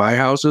hard to buy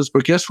houses,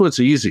 but guess what's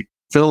easy?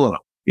 Filling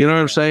them. You know what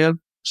I'm saying?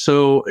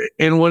 So,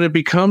 and when it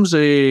becomes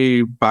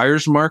a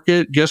buyer's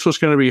market, guess what's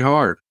going to be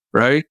hard,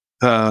 right?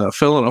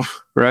 Filling them,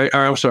 right?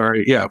 Or, I'm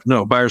sorry. Yeah,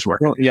 no, buyer's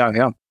market. Well,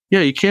 yeah.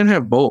 You can't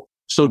have both.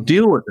 So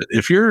deal with it.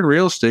 If you're in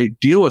real estate,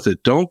 deal with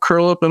it. Don't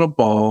curl up in a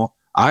ball.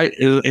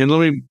 And let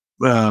me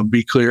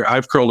be clear.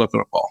 I've curled up in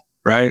a ball,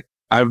 right?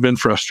 I've been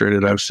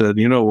frustrated. I've said,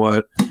 you know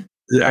what?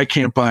 I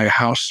can't buy a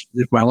house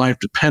if my life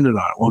depended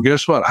on it. Well,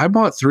 guess what? I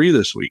bought 3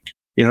 this week,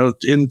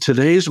 in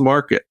today's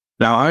market.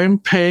 Now I'm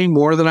paying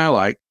more than I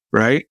like,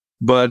 right?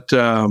 But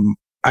I'm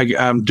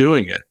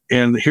doing it.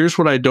 And here's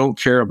what I don't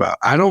care about.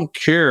 I don't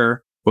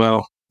care.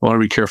 Well, I want to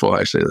be careful how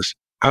I say this.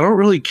 I don't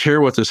really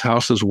care what this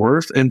house is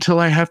worth until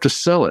I have to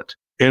sell it.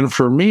 And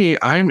for me,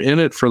 I'm in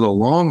it for the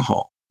long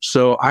haul.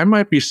 So I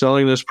might be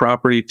selling this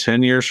property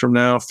 10 years from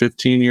now,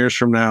 15 years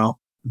from now.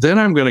 then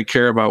I'm going to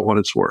care about what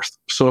it's worth.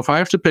 So if I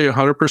have to pay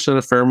 100%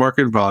 of fair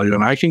market value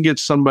and I can get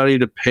somebody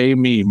to pay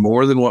me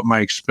more than what my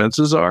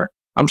expenses are,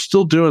 I'm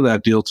still doing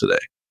that deal today.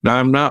 Now,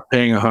 I'm not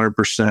paying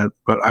 100%,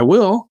 but I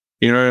will.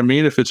 You know what I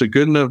mean? If it's a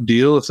good enough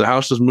deal, if the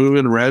house is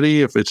move-in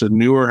ready, if it's a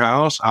newer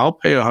house, I'll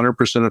pay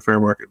 100% of fair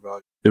market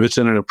value. If it's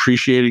in an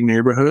appreciating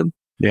neighborhood,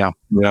 Yeah.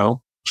 you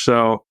know?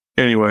 So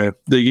anyway,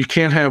 you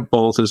can't have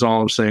both is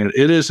all I'm saying.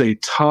 It is a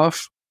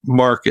tough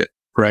market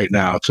right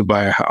now to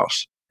buy a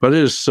house, but it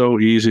is so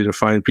easy to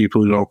find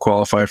people who don't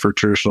qualify for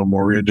traditional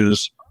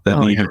mortgages that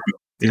need it.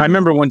 I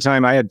remember one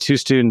time I had two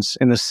students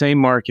in the same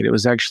market. It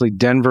was actually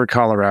Denver,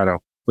 Colorado,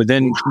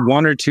 within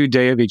 1 or 2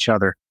 days of each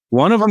other.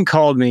 One of them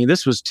called me.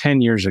 This was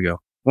 10 years ago.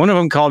 One of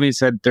them called me and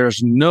said,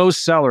 there's no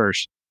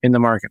sellers in the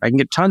market. I can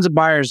get tons of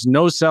buyers,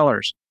 no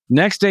sellers.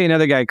 Next day,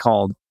 another guy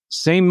called,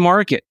 same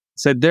market,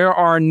 said, there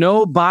are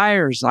no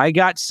buyers. I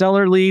got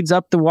seller leads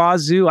up the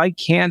wazoo. I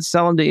can't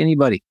sell them to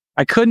anybody.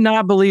 I could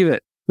not believe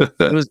it.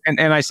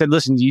 And I said,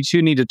 listen, you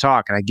two need to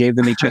talk. And I gave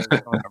them each other's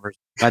phone numbers.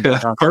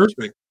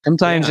 Perfect.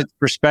 Sometimes it's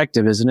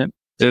perspective, isn't it?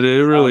 It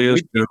really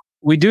is.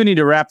 We do need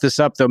to wrap this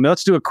up, though.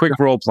 Let's do a quick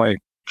role play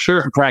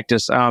Sure.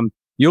 practice.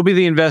 You'll be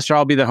the investor.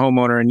 I'll be the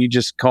homeowner. And you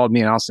just called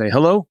me and I'll say,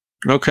 hello.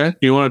 Okay.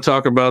 You want to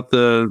talk about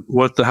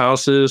what the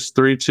house is,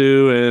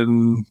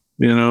 3-2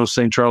 in,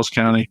 St. Charles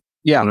County?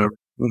 Yeah. Whatever.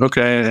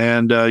 Okay.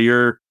 And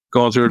you're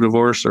going through a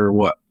divorce or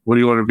what? What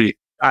do you want to be?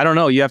 I don't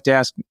know. You have to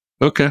ask me.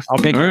 Okay. I'll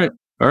pick All it right. up.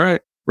 All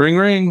right. Ring,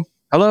 ring.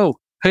 Hello.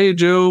 Hey,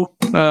 Joe.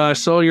 I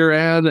saw your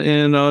ad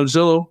in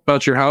Zillow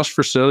about your house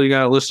for sale. You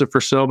got it listed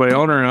for sale by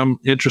owner, and I'm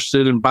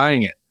interested in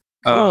buying it.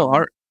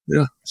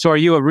 Yeah. So are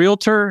you a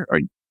realtor?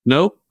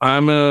 Nope.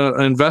 I'm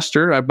an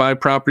investor. I buy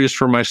properties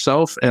for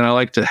myself, and I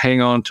like to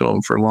hang on to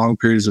them for long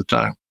periods of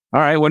time.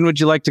 All right. When would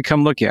you like to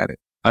come look at it?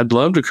 I'd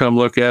love to come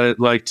look at it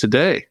like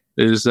today.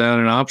 Is that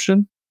an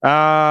option?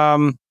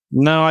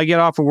 No, I get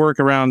off of work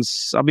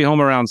I'll be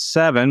home around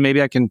 7.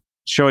 Maybe I can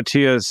show it to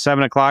you at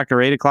 7 o'clock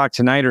or 8 o'clock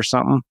tonight or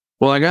something.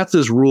 Well, I got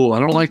this rule. I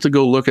don't like to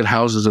go look at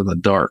houses in the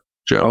dark,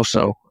 Joe.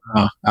 So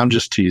I'm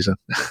just teasing.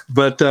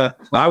 But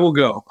I will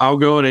go. I'll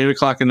go at 8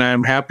 o'clock at night.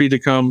 I'm happy to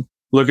come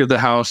look at the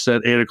house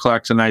at 8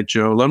 o'clock tonight,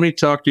 Joe. Let me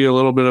talk to you a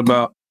little bit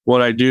about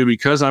what I do.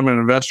 Because I'm an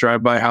investor, I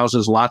buy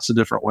houses lots of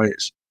different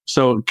ways.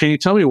 So can you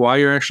tell me why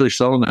you're actually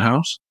selling the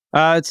house?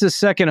 It's a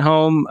second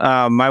home.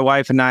 My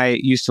wife and I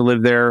used to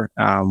live there.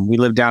 We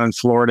live down in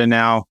Florida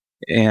now.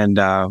 And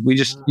we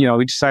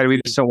decided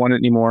we just don't want it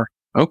anymore.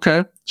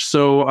 Okay.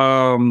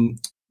 So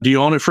do you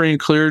own it free and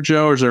clear,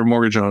 Joe, or is there a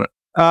mortgage on it?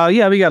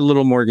 Yeah, we got a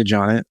little mortgage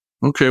on it.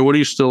 Okay. What do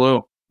you still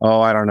owe?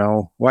 Oh, I don't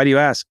know. Why do you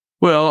ask?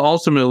 Well,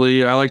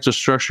 ultimately, I like to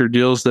structure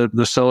deals that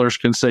the sellers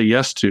can say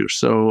yes to.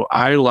 So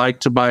I like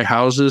to buy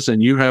houses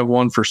and you have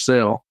one for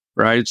sale,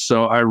 right?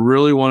 So I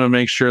really want to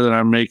make sure that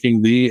I'm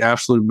making the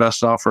absolute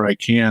best offer I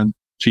can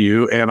to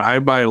you. And I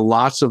buy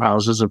lots of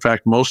houses. In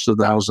fact, most of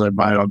the houses I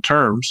buy on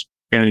terms.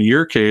 And in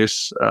your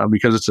case,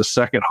 because it's a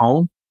second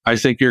home, I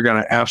think you're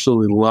going to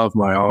absolutely love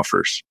my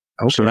offers.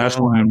 Okay. So that's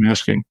why I'm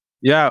asking.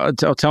 Yeah.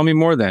 Tell me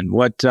more then.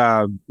 What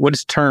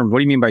is terms? What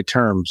do you mean by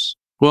terms?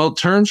 Well,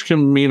 terms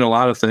can mean a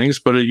lot of things,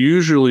 but it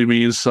usually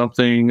means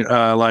something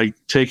like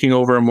taking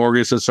over a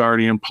mortgage that's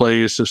already in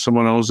place. If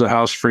someone owns the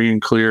house free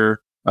and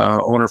clear,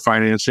 owner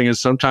financing. And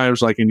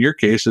sometimes, like in your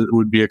case, it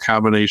would be a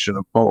combination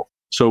of both.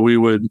 So we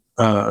would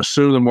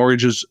assume the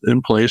mortgage is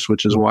in place,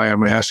 which is why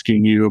I'm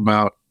asking you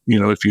about,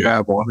 if you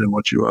have one and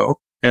what you owe.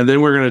 And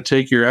then we're going to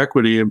take your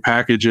equity and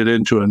package it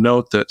into a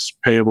note that's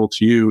payable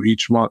to you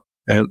each month.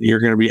 And you're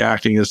going to be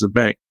acting as the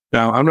bank.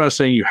 Now, I'm not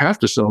saying you have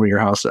to sell me your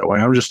house that way.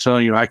 I'm just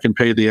telling you I can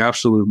pay the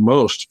absolute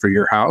most for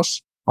your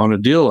house on a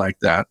deal like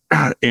that.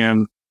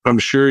 And I'm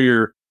sure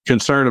you're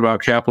concerned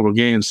about capital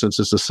gains since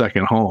it's a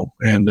second home.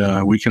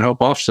 And we can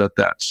help offset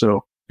that.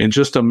 So in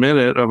just a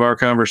minute of our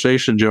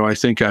conversation, Joe, I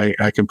think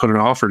I can put an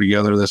offer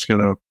together that's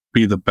going to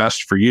be the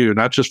best for you,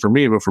 not just for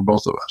me, but for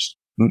both of us.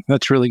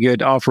 That's really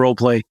good. Off role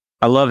play.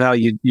 I love how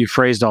you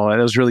phrased all that.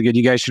 That was really good.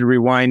 You guys should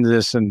rewind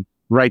this and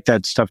write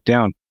that stuff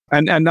down.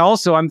 And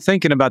also, I'm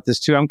thinking about this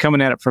too. I'm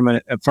coming at it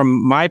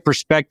from my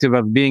perspective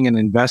of being an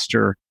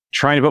investor,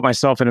 trying to put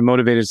myself in a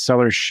motivated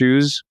seller's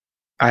shoes.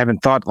 I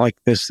haven't thought like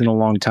this in a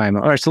long time.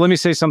 All right, so let me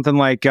say something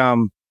like,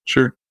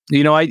 sure.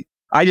 We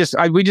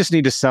just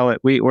need to sell it.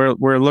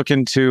 We're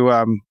looking to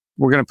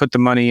we're going to put the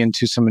money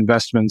into some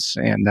investments,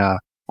 and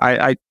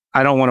I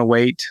don't want to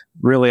wait.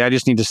 Really, I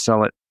just need to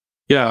sell it.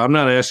 Yeah, I'm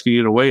not asking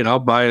you to wait. I'll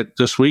buy it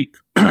this week.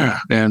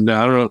 And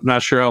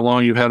not sure how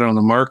long you've had it on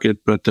the market,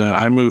 but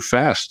I move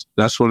fast.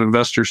 That's what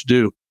investors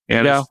do.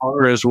 And as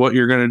far as what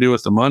you're going to do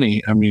with the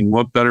money, I mean,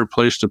 what better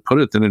place to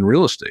put it than in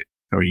real estate?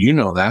 I mean, you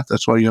know that.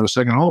 That's why you have a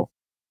second home.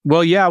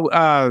 Well, yeah.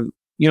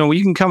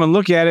 You can come and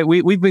look at it.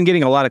 We've been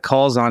getting a lot of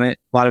calls on it.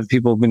 A lot of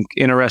people have been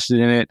interested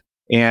in it.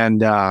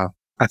 And I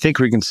think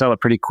we can sell it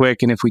pretty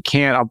quick. And if we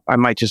can't, I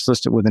might just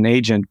list it with an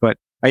agent. But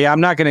I'm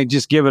not going to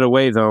just give it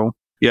away, though.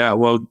 Yeah,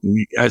 well,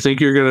 I think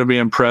you're going to be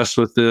impressed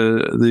with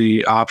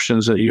the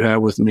options that you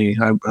have with me.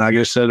 Like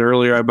I said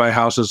earlier, I buy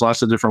houses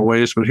lots of different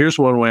ways, but here's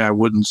one way I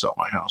wouldn't sell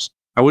my house.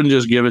 I wouldn't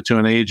just give it to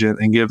an agent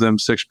and give them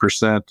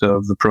 6%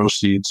 of the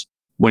proceeds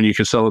when you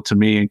can sell it to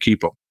me and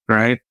keep them,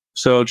 right?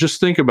 So just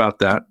think about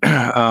that.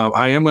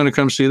 I am going to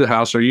come see the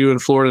house. Are you in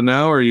Florida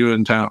now, or are you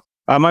in town?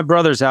 My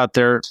brother's out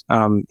there.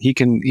 He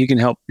can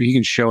help. He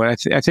can show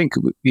it. I think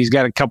he's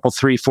got a couple,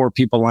 3-4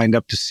 people lined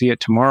up to see it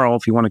tomorrow.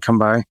 If you want to come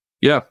by.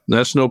 Yeah,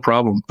 that's no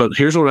problem. But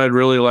here's what I'd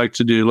really like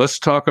to do. Let's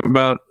talk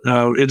about,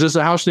 does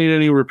the house need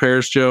any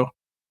repairs, Joe?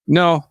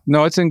 No,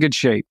 it's in good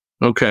shape.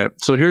 Okay.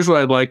 So here's what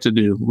I'd like to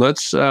do.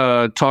 Let's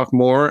talk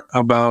more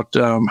about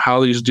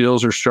how these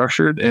deals are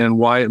structured and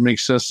why it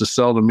makes sense to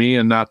sell to me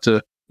and not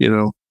to,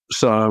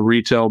 a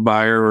retail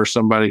buyer or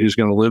somebody who's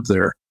going to live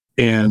there.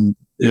 And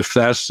if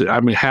that's,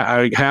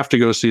 I have to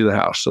go see the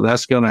house. So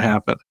that's going to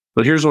happen.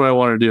 But here's what I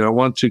want to do. I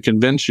want to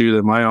convince you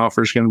that my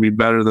offer is going to be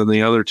better than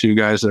the other 2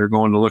 guys that are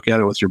going to look at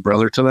it with your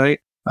brother tonight.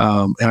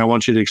 And I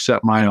want you to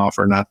accept my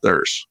offer, not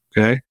theirs.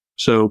 Okay.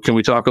 So can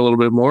we talk a little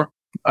bit more?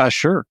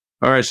 Sure.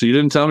 All right. So you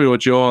didn't tell me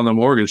what you owe on the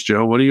mortgage,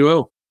 Joe. What do you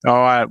owe?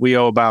 Oh, we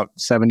owe about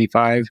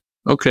 $75.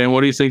 Okay. And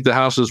what do you think the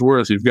house is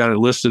worth? You've got it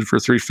listed for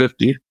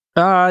 $350.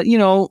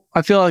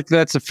 I feel like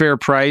that's a fair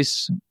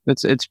price.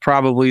 It's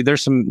probably,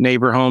 there's some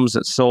neighbor homes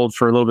that sold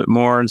for a little bit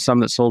more and some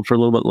that sold for a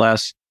little bit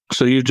less.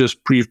 So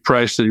you've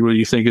priced it what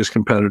you think is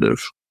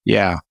competitive.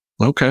 Yeah.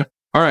 Okay.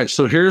 All right.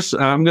 So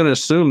I'm going to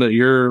assume that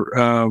your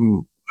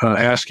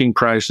asking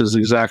price is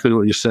exactly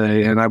what you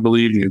say. And I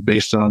believe you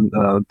based on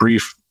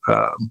brief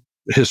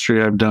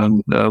history I've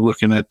done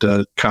looking at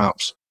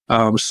comps.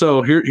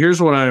 So here's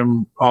what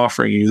I'm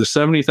offering you. The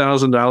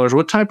 $70,000.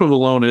 What type of a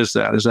loan is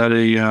that? Is that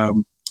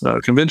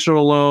a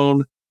conventional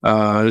loan?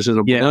 Is it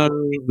a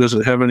balloon? Does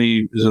it have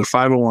any? Is it a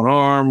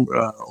 501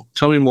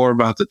 Tell me more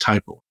about the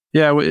type of.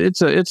 Yeah,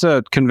 it's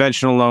a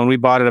conventional loan. We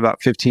bought it about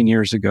 15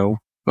 years ago.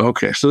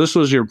 Okay, so this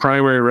was your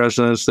primary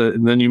residence,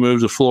 and then you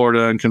moved to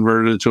Florida and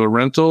converted it to a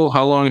rental.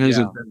 How long has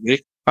it been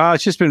vacant?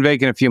 It's just been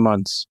vacant a few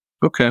months.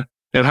 Okay,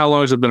 and how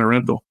long has it been a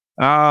rental?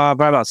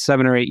 About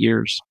 7 or 8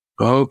 years.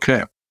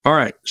 Okay, all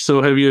right.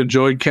 So have you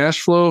enjoyed cash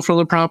flow from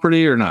the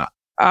property or not?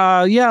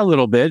 Yeah, a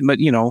little bit, but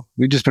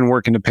we've just been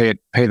working to pay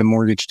the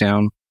mortgage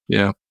down.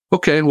 Yeah.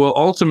 Okay. Well,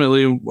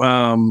 ultimately,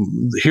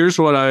 here's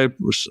what I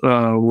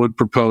would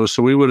propose.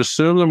 So we would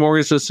assume the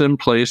mortgage that's in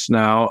place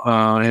now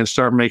and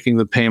start making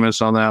the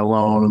payments on that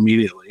loan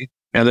immediately.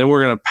 And then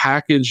we're going to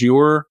package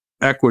your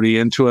equity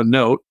into a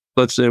note.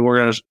 Let's say we're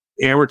going to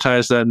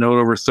amortize that note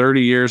over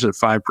 30 years at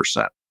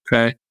 5%.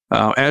 Okay.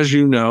 As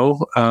you know,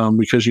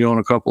 because you own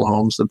a couple of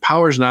homes, the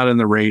power's not in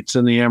the rates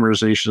in the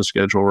amortization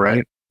schedule,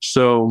 right?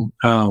 So,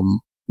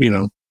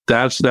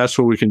 that's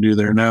what we can do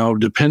there. Now,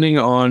 depending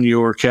on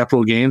your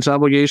capital gains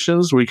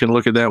obligations, we can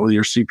look at that with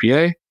your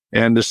CPA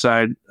and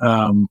decide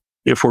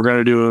if we're going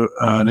to do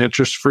an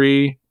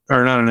interest-free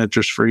or not an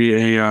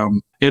interest-free,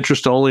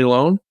 interest-only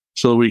loan,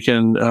 so we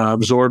can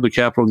absorb the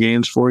capital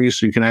gains for you,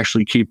 so you can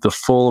actually keep the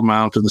full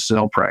amount of the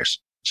sale price.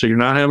 So you're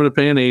not having to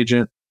pay an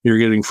agent. You're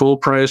getting full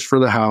price for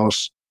the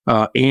house,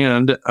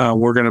 and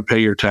we're going to pay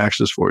your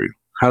taxes for you.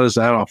 How does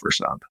that offer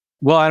sound?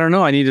 Well, I don't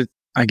know.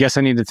 I guess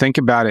I need to think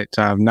about it.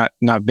 I've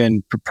not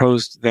been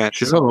proposed that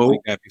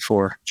like that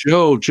before.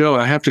 Joe,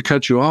 I have to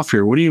cut you off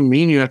here. What do you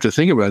mean you have to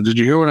think about it? Did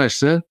you hear what I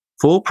said?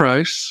 Full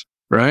price,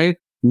 right?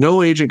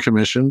 No agent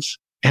commissions,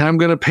 and I'm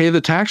going to pay the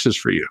taxes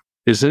for you.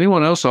 Has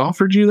anyone else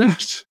offered you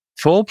that?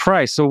 Full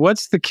price. So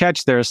what's the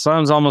catch there? It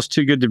sounds almost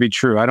too good to be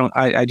true.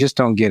 I just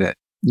don't get it.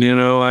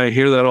 I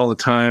hear that all the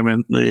time.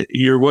 And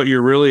what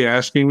you're really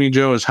asking me,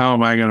 Joe, is how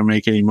am I going to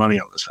make any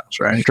money on this house,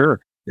 right? Sure.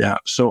 Yeah.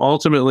 So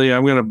ultimately,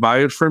 I'm going to buy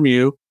it from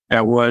you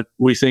at what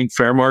we think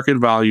fair market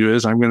value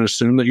is. I'm going to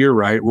assume that you're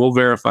right. We'll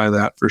verify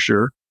that for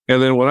sure.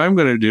 And then what I'm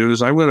going to do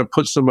is I'm going to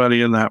put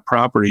somebody in that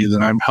property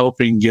that I'm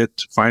helping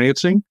get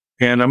financing,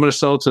 and I'm going to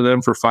sell it to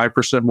them for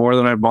 5% more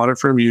than I bought it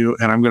from you.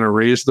 And I'm going to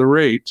raise the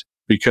rate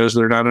because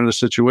they're not in a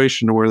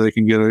situation where they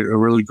can get a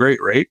really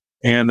great rate.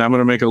 And I'm going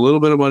to make a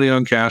little bit of money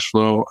on cash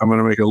flow. I'm going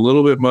to make a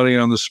little bit of money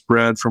on the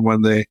spread from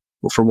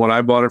what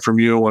I bought it from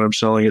you and what I'm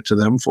selling it to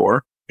them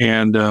for.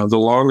 And the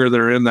longer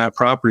they're in that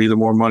property, the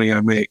more money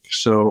I make.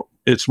 So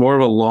it's more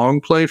of a long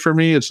play for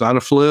me. It's not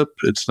a flip.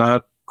 It's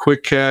not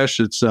quick cash.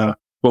 It's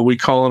what we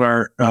call in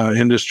our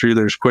industry,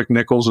 there's quick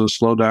nickels and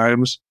slow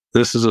dimes.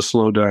 This is a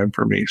slow dime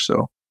for me.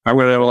 So I'm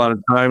going to have a lot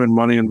of time and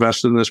money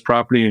invested in this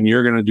property, and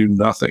you're going to do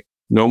nothing.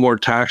 No more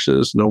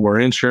taxes, no more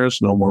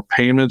insurance, no more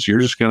payments. You're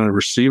just going to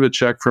receive a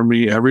check from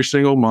me every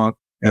single month.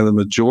 And the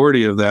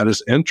majority of that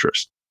is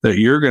interest that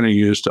you're going to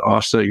use to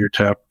offset your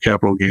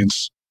capital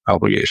gains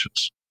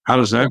obligations. How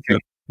does that go?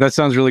 That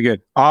sounds really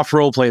good. Off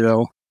role play,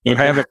 though. I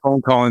have a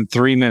phone call in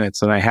 3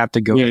 minutes and I have to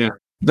go. Yeah.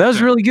 That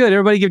was really good.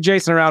 Everybody give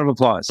Jason a round of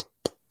applause.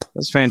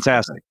 That's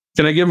fantastic.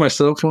 Can I give my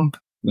cell phone?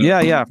 No.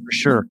 Yeah, for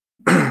sure.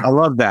 I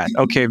love that.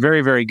 Okay,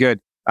 very, very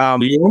good.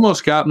 You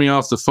almost got me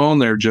off the phone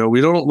there, Joe.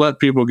 We don't let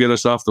people get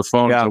us off the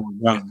phone. Yeah,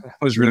 that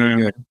was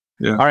really good.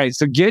 Yeah. All right,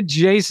 so get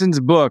Jason's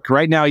book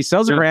right now. He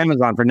sells it for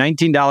Amazon for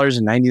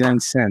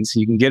 $19.99.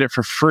 You can get it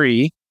for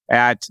free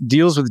at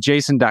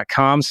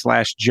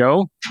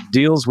dealswithjason.com/Joe.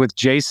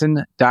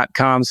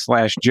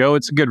 Dealswithjason.com/Joe.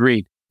 It's a good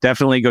read.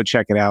 Definitely go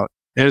check it out.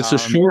 And it's a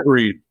short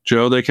read,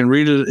 Joe. They can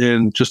read it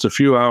in just a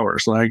few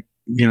hours. Like,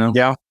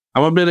 Yeah.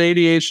 I'm a bit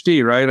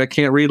ADHD, right? I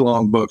can't read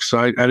long books, so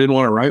I didn't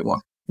want to write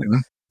one.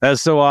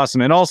 That's so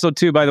awesome. And also,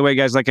 too, by the way,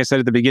 guys, like I said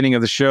at the beginning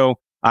of the show,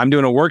 I'm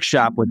doing a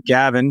workshop with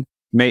Gavin,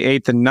 May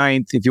 8th and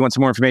 9th. If you want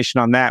some more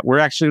information on that, we're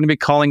actually going to be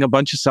calling a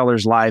bunch of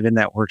sellers live in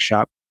that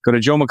workshop. Go to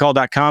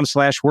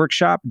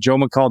joemccall.com/workshop,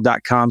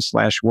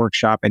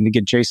 joemccall.com/workshop. And to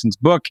get Jason's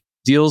book,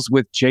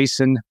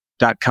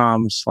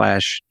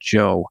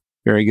 dealswithjason.com/Joe.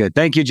 Very good.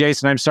 Thank you,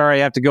 Jason. I'm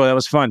sorry I have to go. That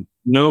was fun.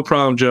 No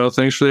problem, Joe.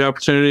 Thanks for the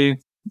opportunity.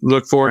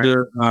 Look forward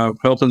to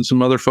helping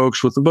some other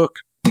folks with the book.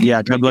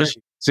 Yeah, God bless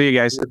you. See you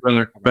guys.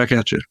 Brother, back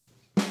at you.